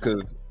lot?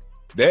 Because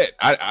that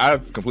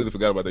I've completely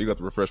forgot about that. You got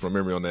to refresh my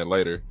memory on that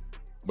later.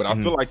 But I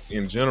feel like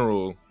in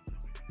general,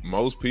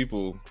 most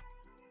people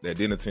that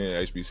didn't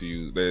attend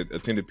HBCU, that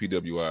attended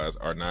PWIs,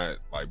 are not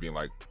like being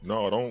like,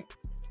 no, don't.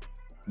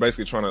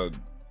 Basically trying to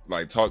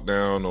like talk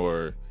down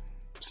or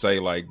say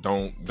like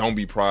don't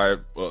be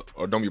proud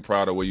or don't be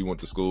proud of where you went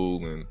to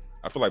school. And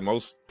I feel like I'm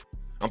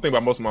thinking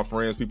about most of my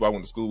friends, people I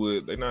went to school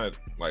with, they're not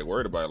like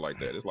worried about it like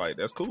that. It's like,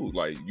 that's cool.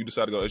 Like, you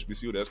decide to go to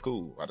HBCU, that's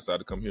cool. I decided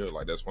to come here,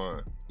 like, that's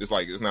fine. It's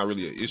like, it's not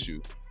really an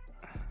issue.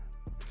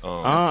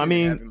 I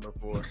mean,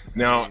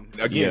 now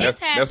again,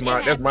 that's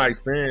my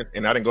experience,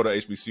 and I didn't go to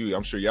HBCU.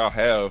 I'm sure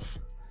y'all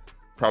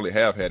probably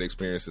have had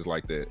experiences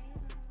like that.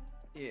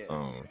 Yeah,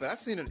 but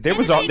I've seen it. There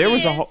was a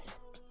whole.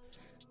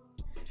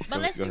 But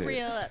let's be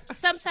real.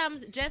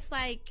 Sometimes, just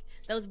like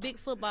those big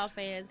football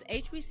fans,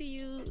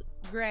 HBCU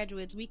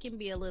graduates, we can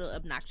be a little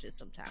obnoxious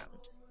sometimes.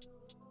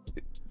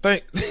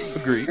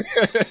 Agree.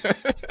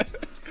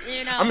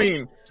 I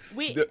mean,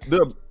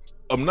 the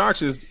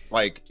obnoxious,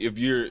 like if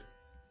you're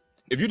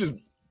just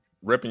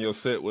repping your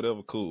set,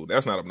 whatever, cool.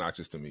 That's not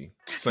obnoxious to me.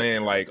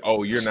 Saying like,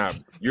 oh, you're not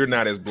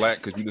as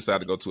black because you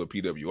decided to go to a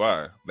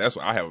PWI. That's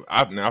what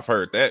I've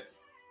heard that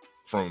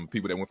from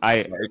people that went to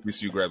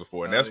HBCU grad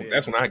before, and that's when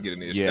I get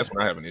an issue. Yeah. That's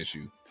when I have an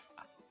issue.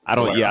 I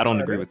don't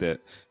agree with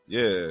that.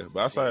 Yeah,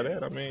 but outside of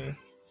that, I mean,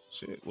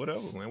 shit,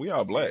 whatever, man. We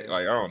all black.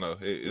 Like, I don't know.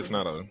 It's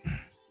not a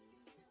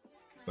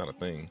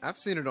thing. I've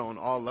seen it on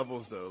all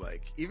levels though.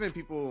 Like, even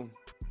people,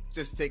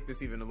 just take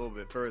this even a little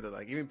bit further.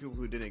 Like, even people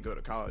who didn't go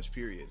to college,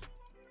 period.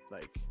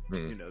 Like,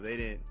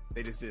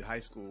 they just did high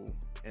school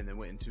and then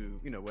went into,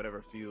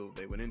 whatever field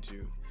they went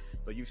into.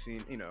 But you've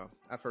seen,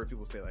 I've heard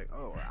people say like,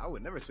 oh, I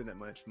would never spend that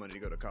much money to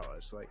go to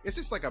college. Like, it's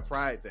just like a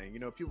pride thing.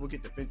 People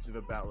get defensive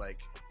about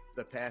like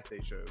the path they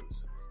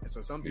chose. And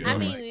so some people are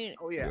like,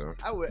 oh yeah,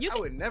 I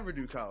would never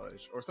do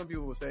college. Or some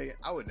people will say,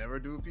 I would never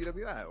do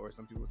PWI. Or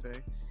some people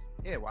say,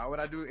 yeah, why would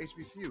I do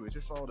HBCU? It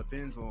just all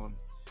depends on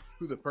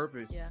who the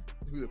person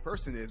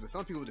is. But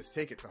some people just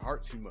take it to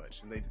heart too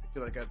much. And they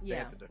feel like they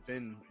have to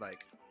defend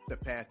like the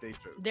path they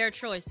chose. Their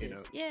choices.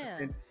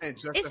 And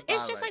justify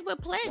it's just like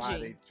with pledging. Why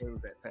they chose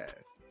that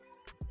path.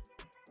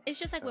 It's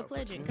just like with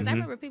pledging, because I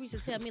remember people used to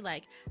tell me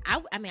like,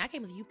 I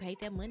came with you paid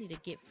that money to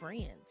get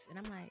friends, and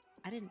I'm like,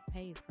 I didn't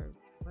pay for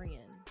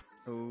friends.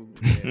 Oh,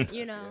 yeah,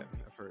 Yeah,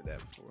 I've heard that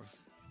before.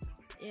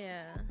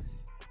 Yeah,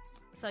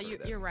 so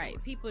you're right.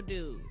 People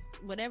do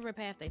whatever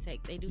path they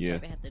take, they do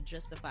have to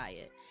justify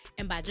it,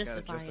 and by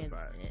justifying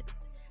it,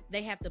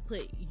 they have to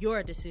put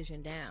your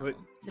decision down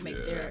to make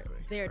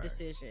their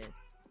decision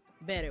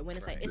better. When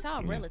it's like it's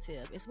all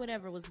relative, it's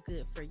whatever was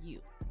good for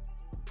you.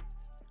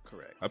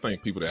 Correct. I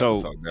think people that have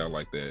to talk down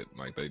like that,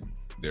 like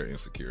they're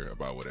insecure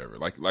about whatever,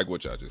 like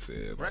what y'all just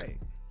said. Like, right.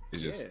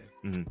 It's just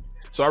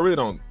so I really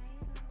don't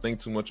think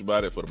too much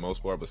about it for the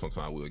most part, but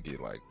sometimes I will get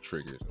like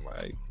triggered and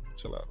like, hey,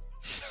 chill out.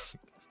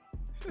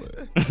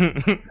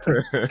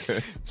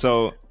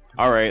 So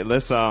all right,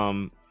 let's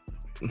talk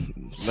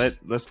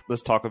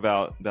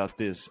about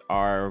this.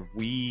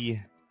 We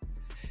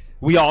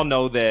all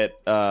know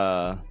that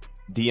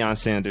Deion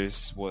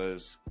Sanders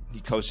he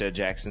coached at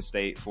Jackson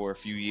State for a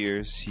few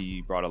years.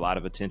 He brought a lot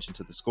of attention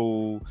to the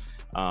school,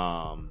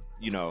 brought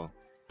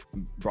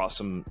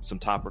some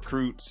top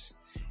recruits.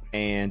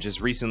 And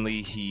just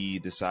recently, he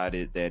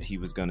decided that he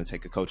was going to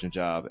take a coaching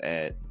job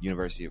at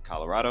University of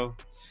Colorado.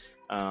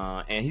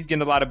 And he's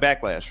getting a lot of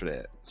backlash for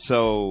that.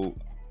 So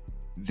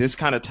this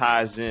kind of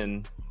ties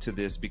in to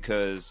this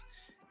because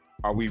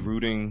are we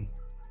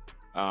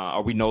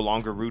no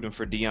longer rooting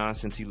for Deion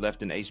since he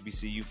left an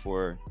HBCU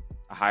for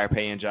a higher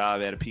paying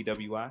job at a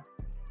PWI?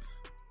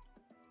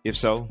 If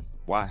so,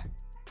 why?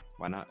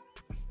 Why not?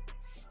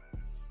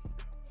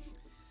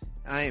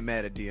 I ain't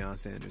mad at Deion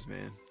Sanders,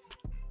 man.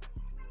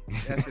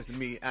 That's just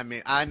me. I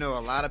mean, I know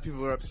a lot of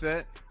people are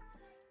upset.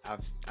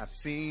 I've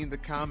seen the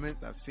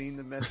comments, I've seen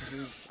the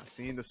messages, I've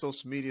seen the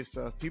social media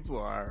stuff. People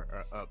are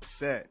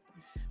upset,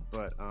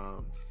 but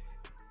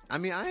I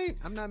mean,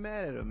 I'm not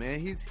mad at him,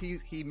 man.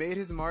 He made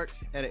his mark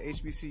at a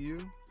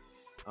HBCU.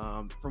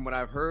 From what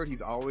I've heard,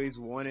 he's always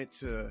wanted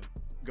to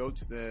go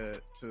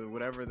to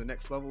whatever the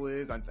next level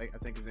is. I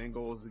think his end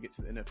goal is to get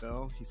to the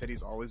NFL. He said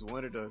he's always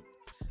wanted to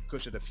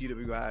coach at the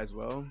PWI as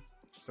well.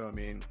 So I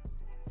mean,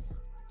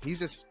 he's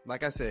just,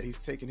 like I said, he's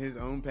taking his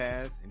own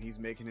path and he's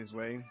making his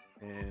way.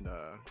 And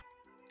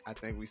I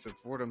think we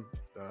support him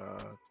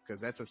because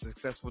that's a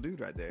successful dude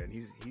right there, and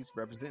he's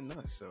representing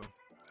us. So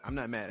I'm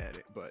not mad at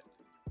it, but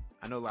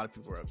I know a lot of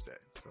people are upset.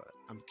 So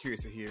I'm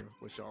curious to hear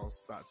what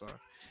y'all's thoughts are.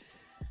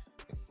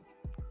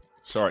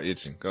 Start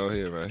itching. Go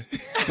ahead, man.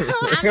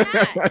 I'm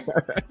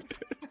not.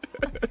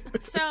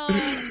 So,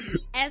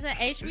 as an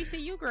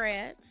HBCU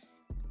grad,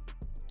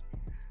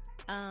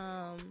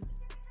 I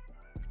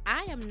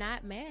am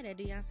not mad at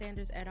Deion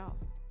Sanders at all.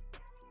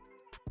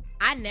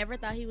 I never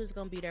thought he was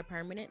going to be there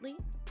permanently.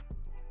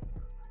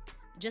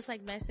 Just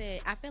like Matt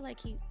said, I feel like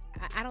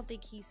I don't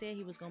think he said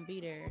he was going to be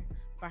there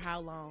for how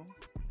long.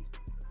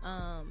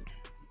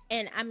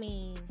 And I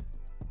mean,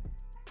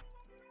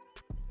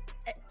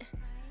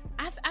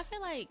 I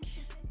feel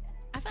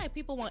like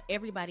people want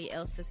everybody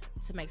else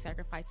to make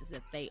sacrifices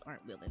that they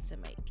aren't willing to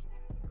make,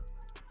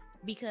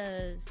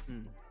 because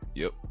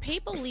Yep.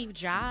 people leave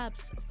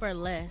jobs for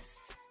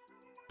less,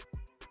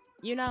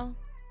 you know.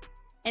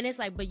 And it's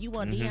like, but you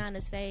want Deion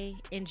to stay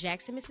in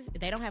Jackson, Mississippi?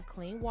 They don't have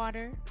clean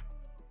water,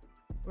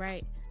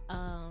 right?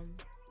 I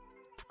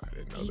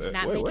didn't know He's that.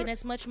 not Wait, making what?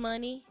 as much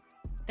money.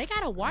 They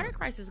got a water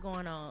crisis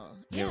going on.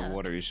 You have Yeah, a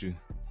water issue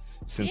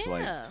since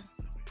like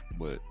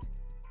what?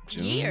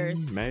 June,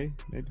 Years. May,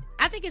 maybe.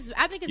 I think it's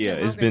Yeah,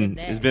 been it's longer been than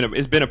that.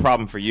 it's been a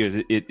problem for years.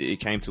 It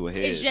came to a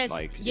head. It's just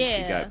like yeah.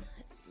 it got,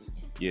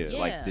 Yeah.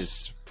 like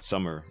this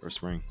summer or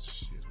spring.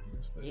 Shit, I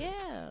missed that.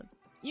 Yeah,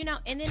 you know,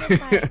 and then it's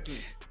like,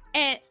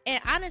 and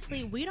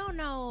honestly, we don't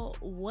know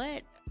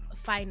what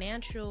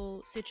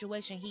financial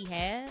situation he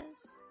has,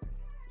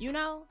 you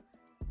know,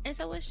 and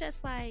so it's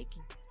just like,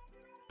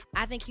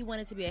 I think he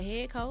wanted to be a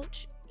head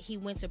coach. He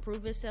went to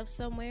prove himself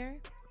somewhere,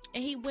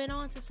 and he went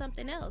on to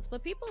something else.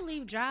 But people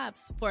leave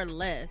jobs for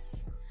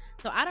less,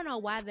 so I don't know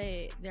why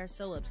they're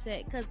so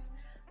upset, because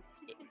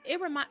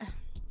it reminds.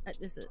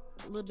 It's a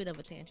little bit of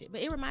a tangent, but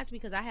it reminds me,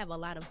 because I have a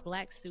lot of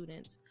black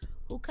students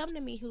who come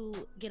to me who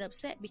get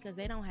upset because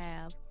they don't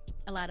have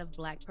a lot of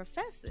black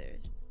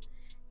professors.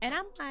 And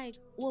I'm like,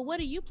 well, what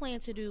do you plan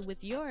to do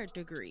with your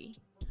degree?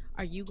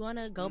 Are you going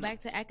to go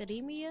back to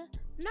academia?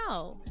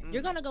 No.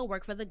 You're going to go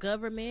work for the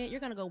government. You're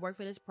going to go work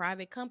for this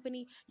private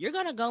company. You're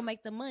going to go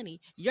make the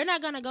money. You're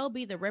not going to go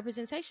be the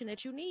representation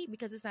that you need,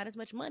 because it's not as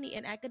much money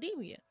in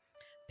academia.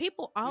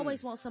 People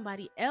always want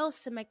somebody else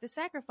to make the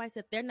sacrifice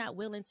that they're not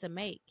willing to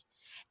make.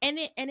 And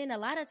then a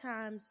lot of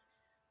times,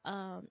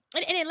 and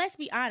then let's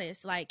be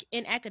honest, like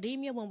in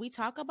academia, when we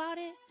talk about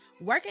it,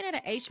 working at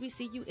a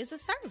HBCU is a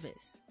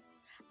service.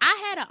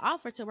 I had an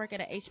offer to work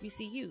at a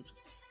HBCU,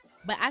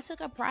 but I took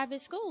a private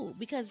school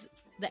because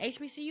the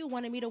HBCU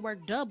wanted me to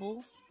work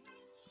double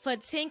for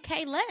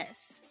 $10K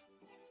less.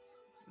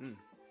 And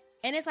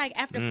it's like,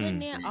 after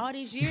putting in all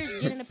these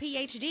years, getting a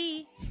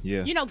PhD,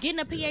 Yeah. you know, getting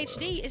a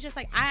PhD, it's just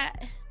like,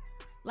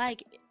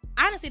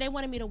 honestly, they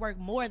wanted me to work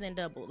more than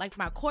double. Like,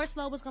 my course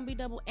load was going to be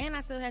double, and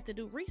I still had to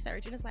do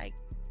research. And it's like,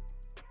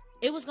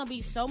 it was going to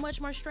be so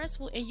much more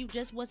stressful, and you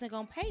just wasn't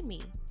going to pay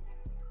me.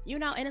 You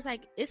know, and it's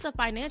like, it's a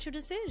financial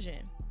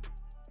decision.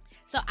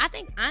 So I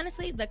think,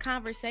 honestly, the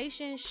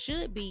conversation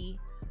should be,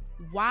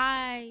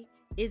 why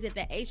is it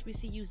that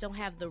HBCUs don't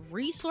have the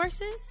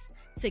resources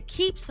to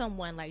keep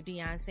someone like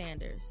Deion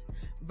Sanders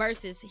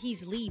versus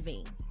he's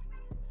leaving?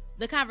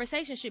 The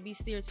conversation should be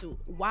steered to,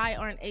 why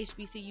aren't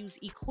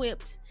HBCUs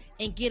equipped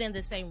and getting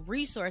the same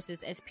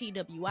resources as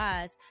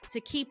PWIs to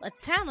keep a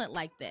talent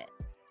like that?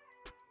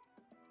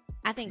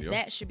 I think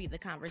that should be the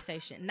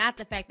conversation, not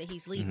the fact that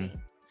he's leaving.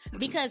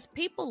 Because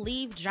people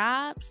leave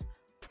jobs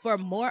for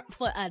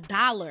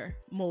 $1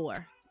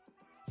 more,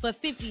 for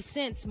 50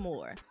 cents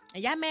more.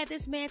 And y'all mad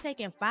this man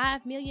taking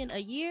 $5 million a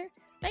year?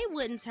 They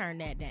wouldn't turn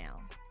that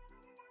down.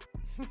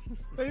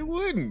 They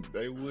wouldn't,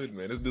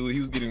 man. This dude, he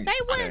was getting. They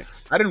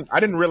wouldn't. I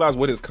didn't realize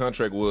what his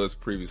contract was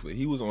previously.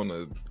 He was on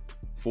a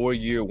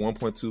 4-year,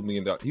 $1.2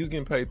 million. He was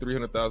getting paid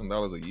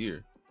 $300,000 a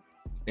year,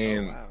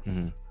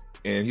 and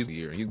and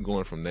he's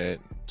going from that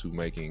to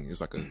making,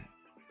 it's like a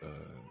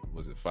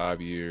was it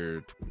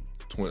 5-year,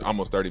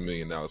 almost $30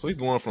 million. So he's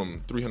going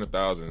from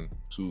 $300,000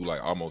 to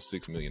like almost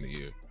 $6 million a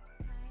year.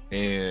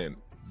 And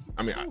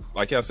I mean,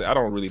 like I said, I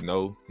don't really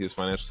know his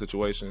financial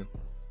situation.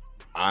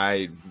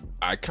 I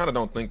kind of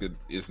don't think that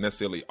it's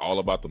necessarily all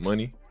about the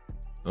money.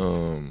 I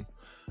don't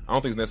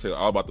think it's necessarily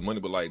all about the money,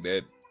 but like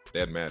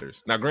that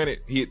matters. Now, granted,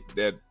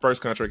 that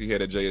first contract he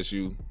had at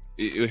JSU,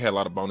 it had a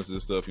lot of bonuses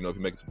and stuff. You know, if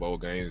you make it to bowl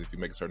games, if you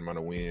make a certain amount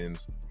of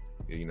wins,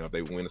 you know, if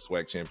they win the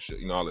SWAC championship,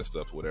 you know, all that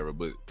stuff or whatever.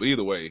 But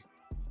either way,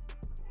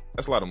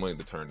 that's a lot of money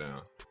to turn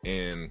down.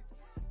 And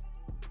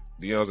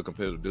Deion's a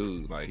competitive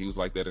dude. Like, he was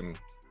like that in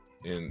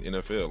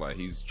NFL. Like,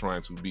 he's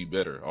trying to be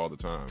better all the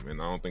time.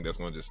 And I don't think that's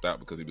going to just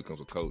stop because he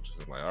becomes a coach.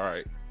 It's like, all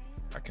right,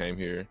 I came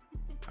here.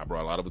 I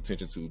brought a lot of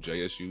attention to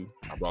JSU.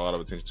 I brought a lot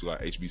of attention to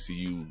like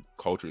HBCU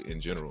culture in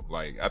general.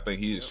 Like, I think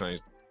he has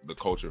changed the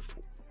culture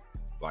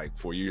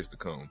for years to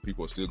come.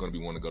 People are still going to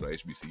be wanting to go to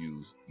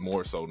HBCUs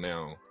more so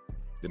now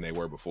than they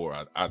were before,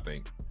 I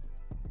think.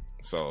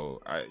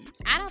 So I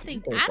don't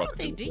think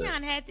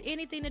Deion had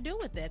anything to do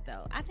with that,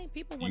 though. I think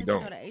people wanted to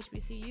go to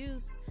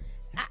HBCUs.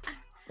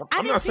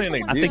 I'm not saying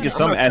they did. I think in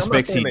some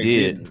aspects he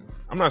did.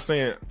 I'm not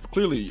saying,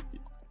 clearly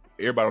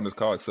everybody on this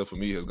call except for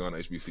me has gone to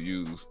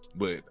HBCUs,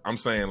 but I'm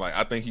saying like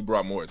I think he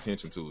brought more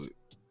attention to it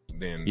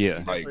than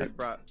like Definitely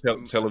brought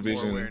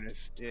television more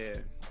awareness. Yeah,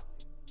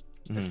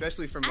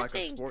 especially from like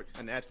a sports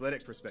and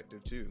athletic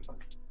perspective too,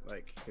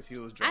 like because he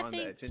was drawing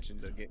that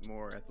attention to get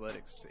more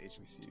athletics to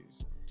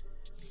HBCUs.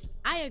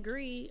 I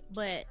agree,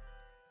 but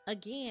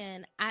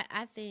again,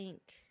 I think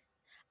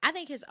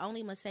his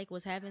only mistake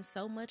was having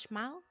so much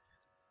mouth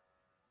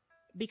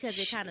because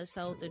it kind of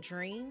sold the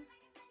dream.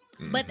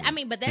 But I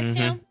mean, but that's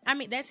him. I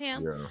mean, that's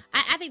him. Yeah.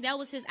 I think that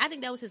was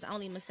his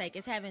only mistake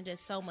is having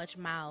just so much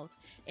mouth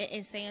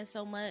and saying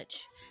so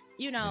much,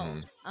 you know.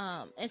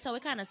 And so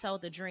it kind of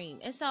sold the dream.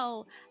 And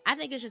so I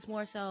think it's just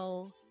more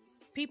so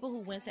people who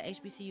went to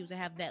HBCUs and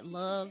have that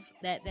love,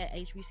 that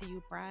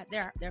HBCU pride,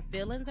 their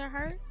feelings are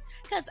hurt.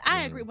 Because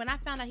I agree. When I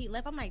found out he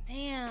left, I'm like,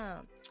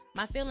 damn,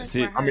 my feelings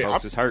were hurt. I mean,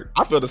 it's hurt.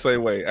 I feel the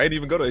same way. I didn't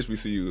even go to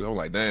HBCU. I'm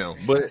like, damn.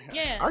 But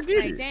yeah, I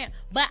get like, it. Damn.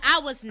 But I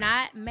was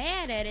not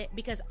mad at it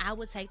because I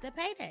would take the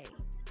payday.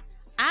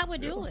 I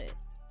would do it.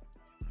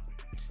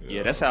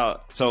 Yeah, that's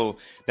how. So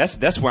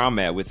that's where I'm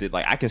at with it.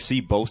 Like I can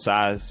see both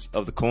sides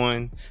of the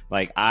coin.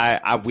 Like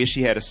I wish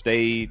he had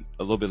stayed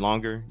a little bit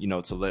longer, you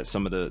know, to let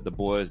some of the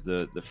boys,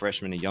 the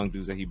freshmen and young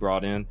dudes that he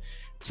brought in,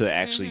 to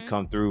actually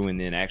come through and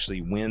then actually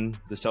win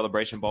the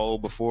Celebration Bowl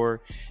before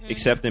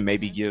accepting.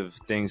 Maybe give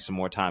things some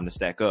more time to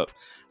stack up.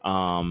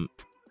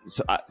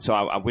 So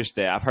I wish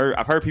that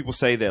I've heard people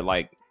say that,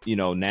 like, you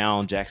know,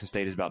 now Jackson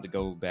State is about to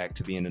go back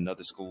to being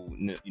another school,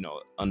 you know,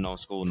 unknown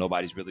school.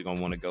 Nobody's really going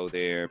to want to go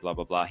there, blah,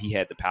 blah, blah. He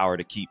had the power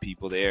to keep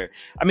people there.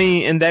 I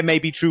mean, and that may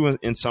be true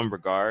in some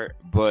regard,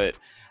 but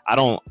I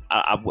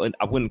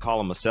wouldn't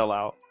call him a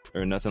sellout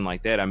or nothing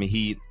like that. I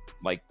mean,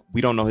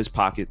 we don't know his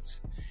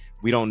pockets.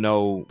 We don't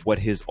know what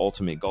his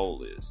ultimate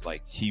goal is.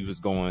 Like, he was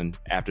going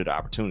after the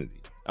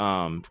opportunity.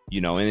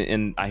 You know,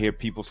 and I hear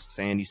people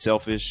saying he's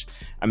selfish.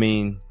 I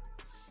mean,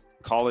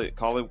 call it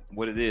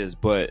what it is,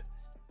 but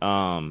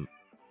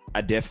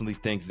I definitely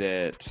think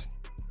that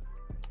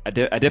I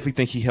definitely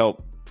think he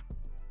helped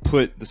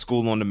put the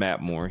school on the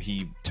map more.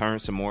 He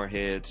turned some more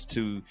heads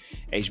to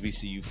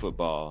HBCU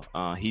football.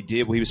 He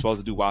did what he was supposed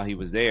to do while he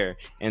was there,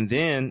 and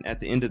then at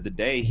the end of the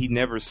day, he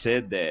never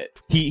said that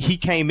he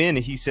came in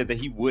and he said that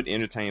he would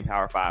entertain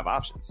Power 5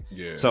 options.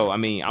 Yeah. So I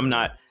mean, I'm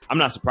not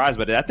surprised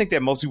by that. I think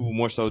that most people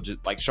more so,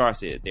 just like Shar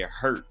said, they're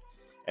hurt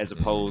as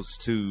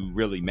opposed to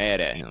really mad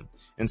at him.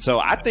 And so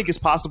I think it's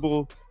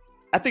possible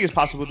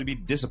to be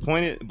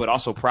disappointed, but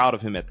also proud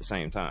of him at the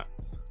same time.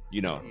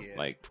 You know,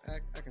 like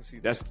I can see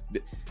that.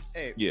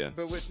 Hey, yeah.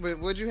 But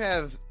would you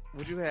have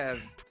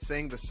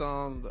sang the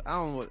song? I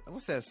don't know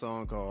what's that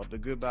song called? The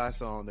goodbye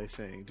song they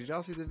sang. Did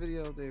y'all see the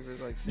video? They were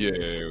like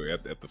singing. Yeah,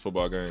 at the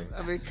football game.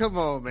 I mean, come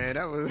on, man,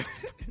 that was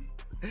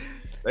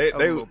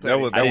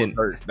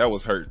that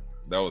was hurt.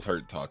 That was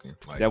hurt talking.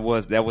 Like, that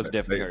was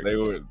definitely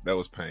hurt. That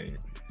was pain.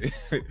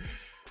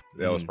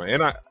 That was pain.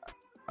 And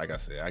like I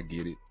said, I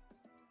get it.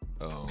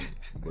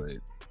 But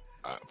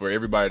for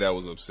everybody that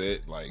was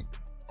upset, like,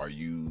 are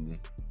you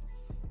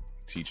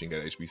teaching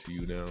at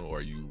HBCU now, or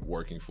are you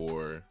working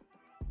for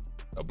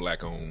a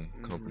black-owned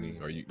company?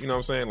 Are you know what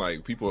I'm saying?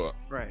 Like, people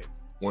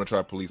want to try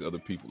to police other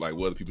people, like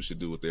what other people should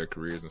do with their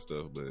careers and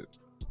stuff. But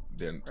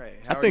then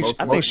I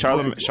think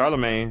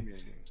Charlemagne.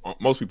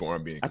 Most people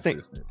aren't being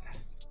consistent.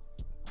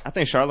 I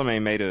think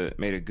Charlemagne made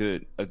a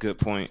good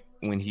point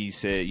when he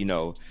said, you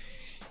know,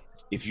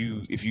 if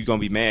you're gonna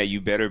be mad,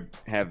 you better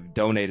have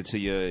donated to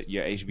your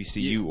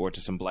HBCU or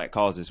to some black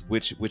causes,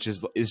 which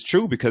is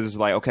true, because it's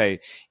like, okay,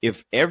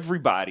 if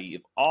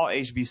all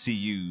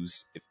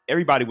HBCUs, if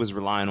everybody was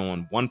relying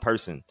on one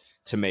person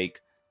to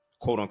make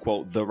quote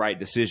unquote the right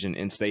decision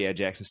and stay at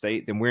Jackson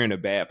State, then we're in a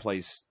bad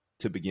place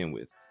to begin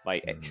with.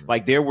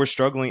 Like there were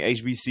struggling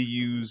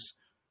HBCUs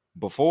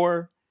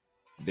before.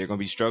 They're going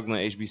to be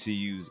struggling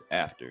HBCUs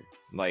after.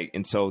 Like,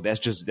 and so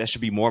that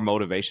should be more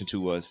motivation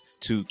to us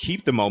to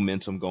keep the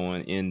momentum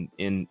going in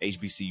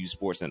HBCU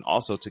sports, and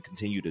also to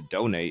continue to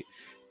donate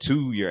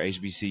to your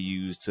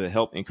HBCUs to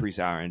help increase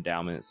our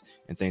endowments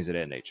and things of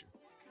that nature.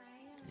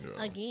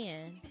 Yeah.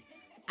 Again,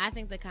 I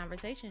think the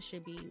conversation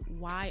should be,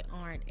 why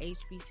aren't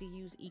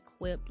HBCUs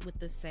equipped with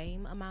the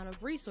same amount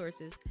of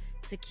resources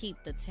to keep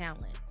the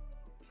talent?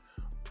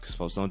 Because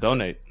folks don't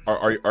donate.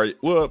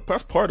 Well,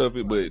 that's part of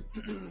it, but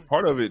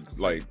part of it,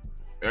 like,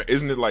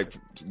 isn't it like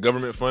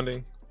government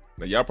funding?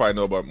 Like, y'all probably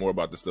know more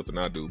about this stuff than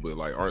I do, but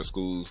like, aren't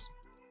schools?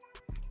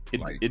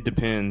 It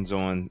depends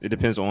on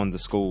the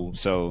school.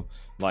 So,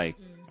 like,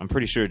 I'm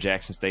pretty sure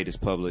Jackson State is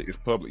public. It's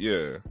public,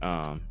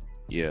 yeah.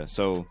 Yeah.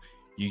 So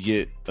you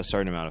get a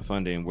certain amount of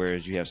funding,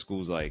 whereas you have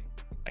schools like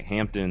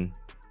Hampton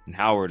and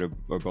Howard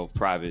are both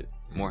private.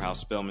 Morehouse,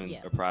 Spelman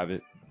are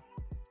private.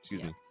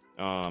 Excuse me.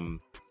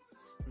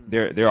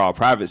 They're all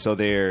private, so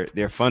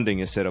their funding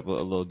is set up a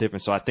little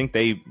different. So I think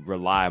they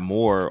rely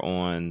more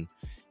on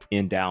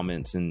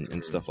endowments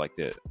and stuff like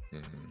that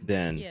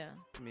than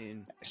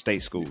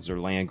state schools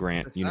or land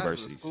grant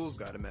universities. The schools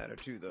got to matter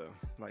too, though.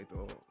 Like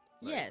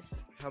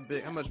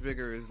how much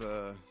bigger is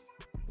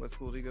what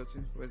school do you go to?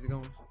 Where's he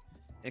going?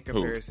 In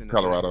comparison to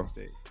Colorado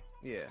State.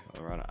 Yeah,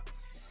 Colorado.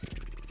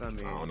 I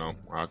mean, I don't know.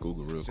 I'll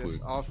Google real quick.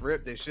 just off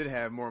rip, they should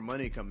have more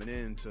money coming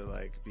in to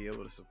like be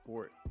able to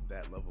support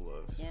that level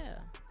of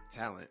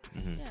talent.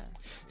 Yeah.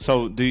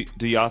 So do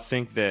y'all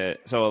think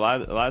that? So a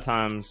lot of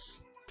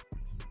times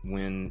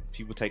when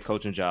people take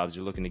coaching jobs,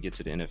 you're looking to get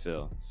to the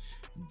NFL,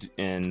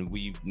 and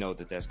we know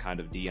that that's kind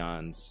of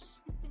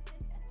Deion's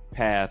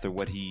path or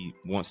what he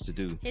wants to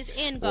do. His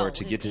end goal. Or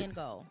to get to end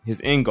goal.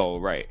 His end goal,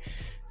 right?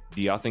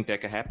 Do y'all think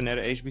that could happen at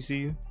a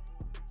HBCU?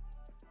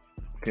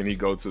 Can he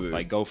go to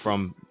the Go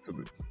from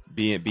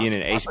being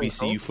an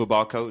HBCU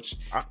football coach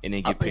and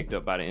then get picked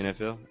up by the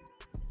NFL?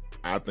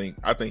 I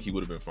think he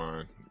would have been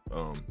fine.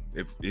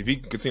 If he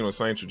can continue on the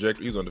same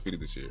trajectory, he's undefeated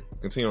this year.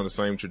 Continue on the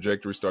same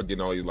trajectory, start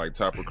getting all these like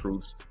top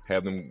recruits,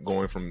 have them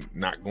going from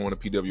not going to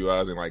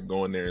PWIs and like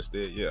going there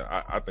instead.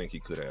 Yeah, I think he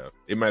could have.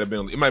 It might have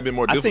been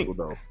more difficult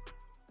though.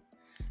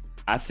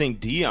 I think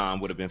Deion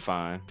would have been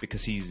fine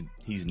because he's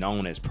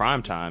known as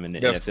primetime in the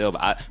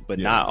NFL, but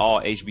not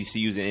all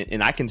HBCUs.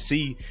 And I can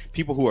see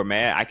people who are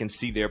mad. I can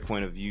see their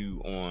point of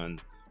view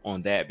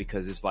on that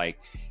because it's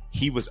like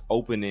he was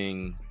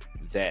opening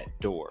that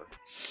door,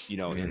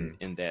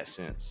 in that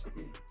sense.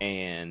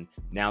 And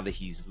now that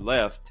he's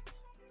left,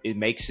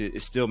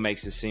 it still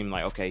makes it seem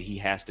like, okay, he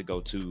has to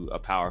go to a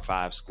Power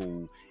 5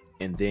 school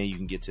and then you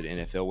can get to the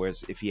NFL.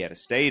 Whereas if he had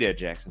stayed at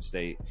Jackson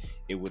State,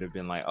 it would have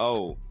been like,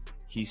 oh,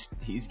 he's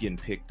getting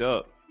picked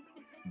up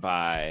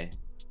from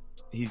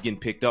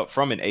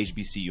an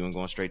HBCU and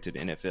going straight to the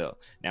NFL.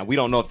 Now, we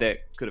don't know if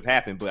that could have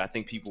happened, but I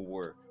think people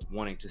were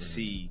wanting to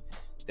see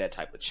that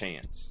type of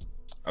chance.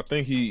 I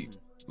think he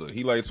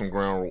laid some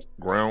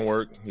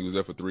groundwork. He was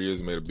there for 3 years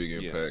and made a big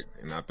impact.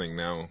 Yeah. And I think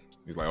now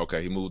he's like,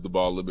 okay, he moved the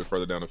ball a little bit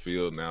further down the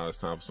field. Now it's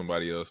time for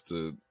somebody else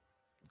to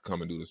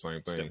come and do the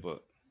same thing. Step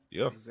up.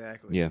 Yeah.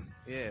 Exactly. Yeah.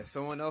 Yeah.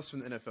 Someone else from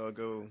the NFL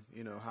go,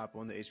 hop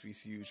on the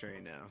HBCU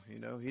train now.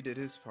 He did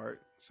his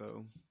part,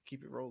 so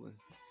keep it rolling.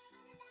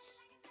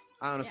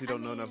 I honestly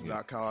don't know enough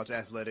about college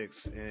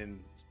athletics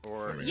I'm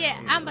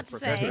about to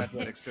say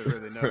athletics to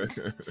really know.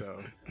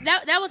 So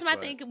that was my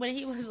thing when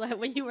he was like,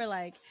 when you were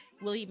like,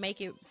 will he make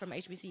it from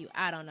HBCU?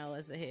 I don't know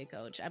as a head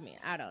coach. I mean,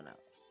 I don't know.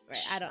 Right?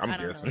 I don't know.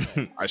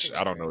 I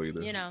don't know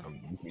either.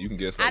 You can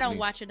guess. Like I don't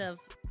watch enough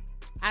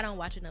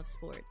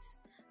sports.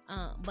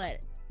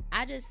 But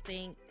I just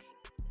think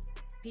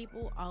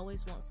people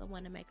always want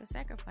someone to make a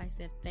sacrifice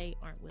that they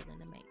aren't willing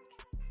to make.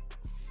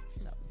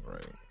 So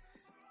right.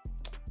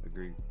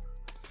 Agreed.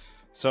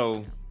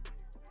 So,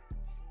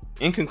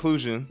 in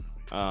conclusion,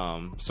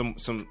 some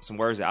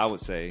words that I would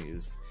say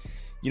is,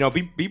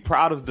 be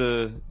proud of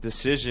the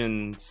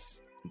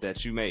decisions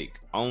that you make.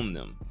 Own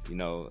them.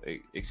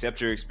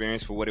 Accept your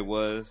experience for what it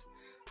was.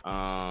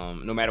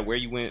 No matter where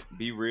you went,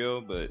 be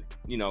real. But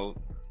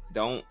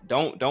don't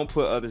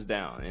put others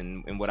down.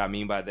 And what I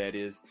mean by that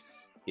is,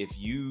 if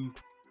you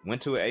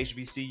went to a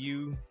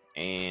HBCU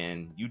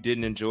and you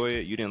didn't enjoy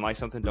it, you didn't like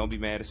something, don't be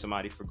mad at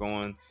somebody for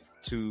going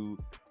to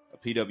a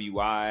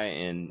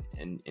PWI and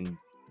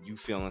you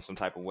feeling some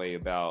type of way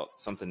about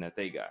something that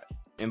they got,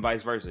 and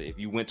vice versa. If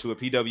you went to a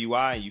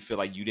PWI and you feel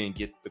like you didn't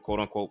get the quote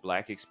unquote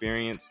black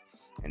experience,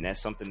 and that's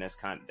something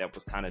that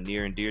was kind of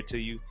near and dear to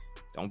you,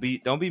 don't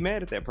be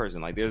mad at that person.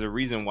 Like, there's a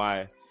reason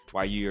why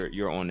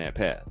you're on that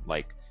path.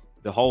 Like,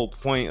 the whole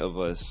point of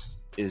us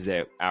is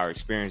that our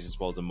experience is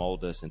supposed to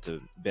mold us into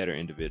better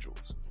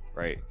individuals,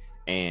 right?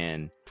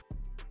 And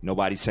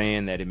nobody's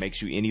saying that it makes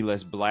you any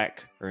less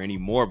black or any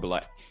more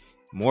black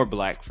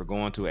for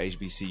going to a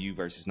HBCU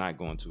versus not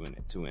going to an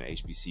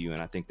HBCU.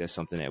 And I think that's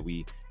something that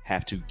we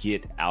have to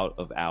get out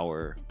of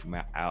our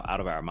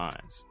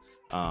minds.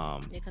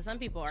 Because some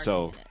people are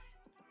so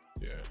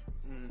yeah.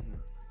 Mm-hmm.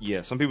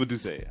 Yeah, some people do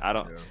say it. I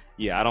don't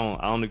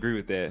agree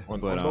with that. On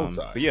both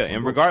sides. But yeah,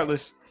 and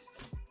regardless,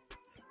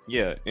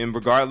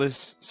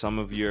 some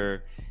of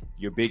your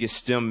biggest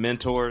STEM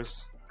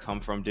mentors come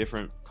from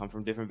different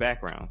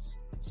backgrounds.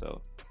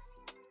 So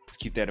let's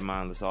keep that in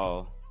mind. Let's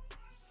all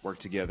work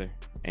together.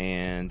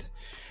 And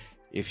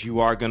if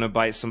you are gonna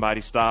bite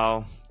somebody's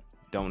style,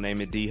 don't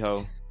name it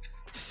D-Ho.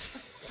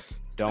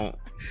 Don't.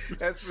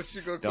 That's what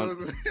you gonna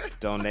close with.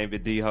 Don't name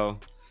it D-Ho.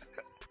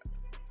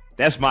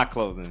 That's my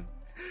closing.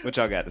 What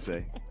y'all got to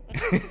say?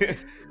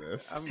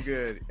 I'm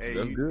good. Hey,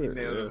 that's good. You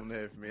nailed it on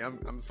there for me.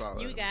 I'm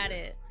solid. You got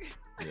it.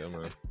 Yeah,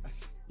 man.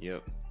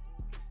 Yep.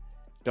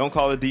 Don't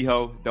call it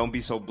D-Ho. Don't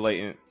be so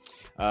blatant.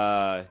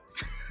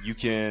 You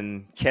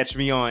can catch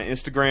me on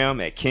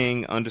Instagram at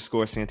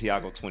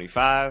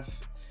king_Santiago25.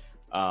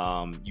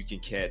 You can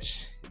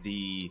catch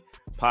the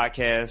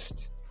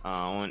podcast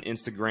on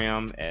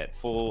Instagram at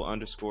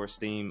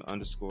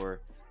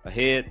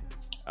full_steam_ahead.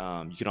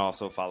 You can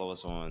also follow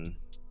us on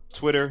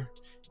Twitter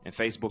and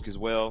Facebook as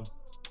well.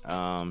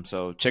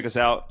 So check us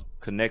out,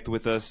 connect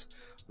with us,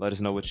 let us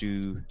know what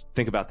you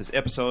think about this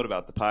episode,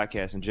 about the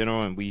podcast in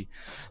general, and we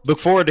look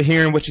forward to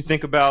hearing what you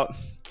think about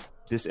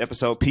this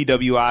episode,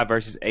 PWI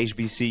versus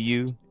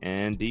HBCU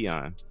and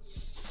Deion.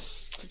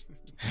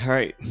 All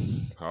right.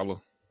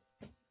 Holla.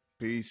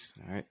 Peace.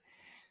 All right.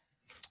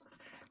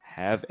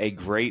 Have a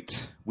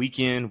great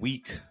weekend,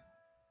 week,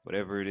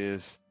 whatever it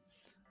is.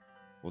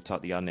 We'll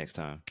talk to y'all next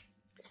time.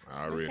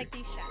 Already. Let's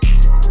take these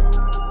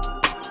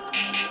shots.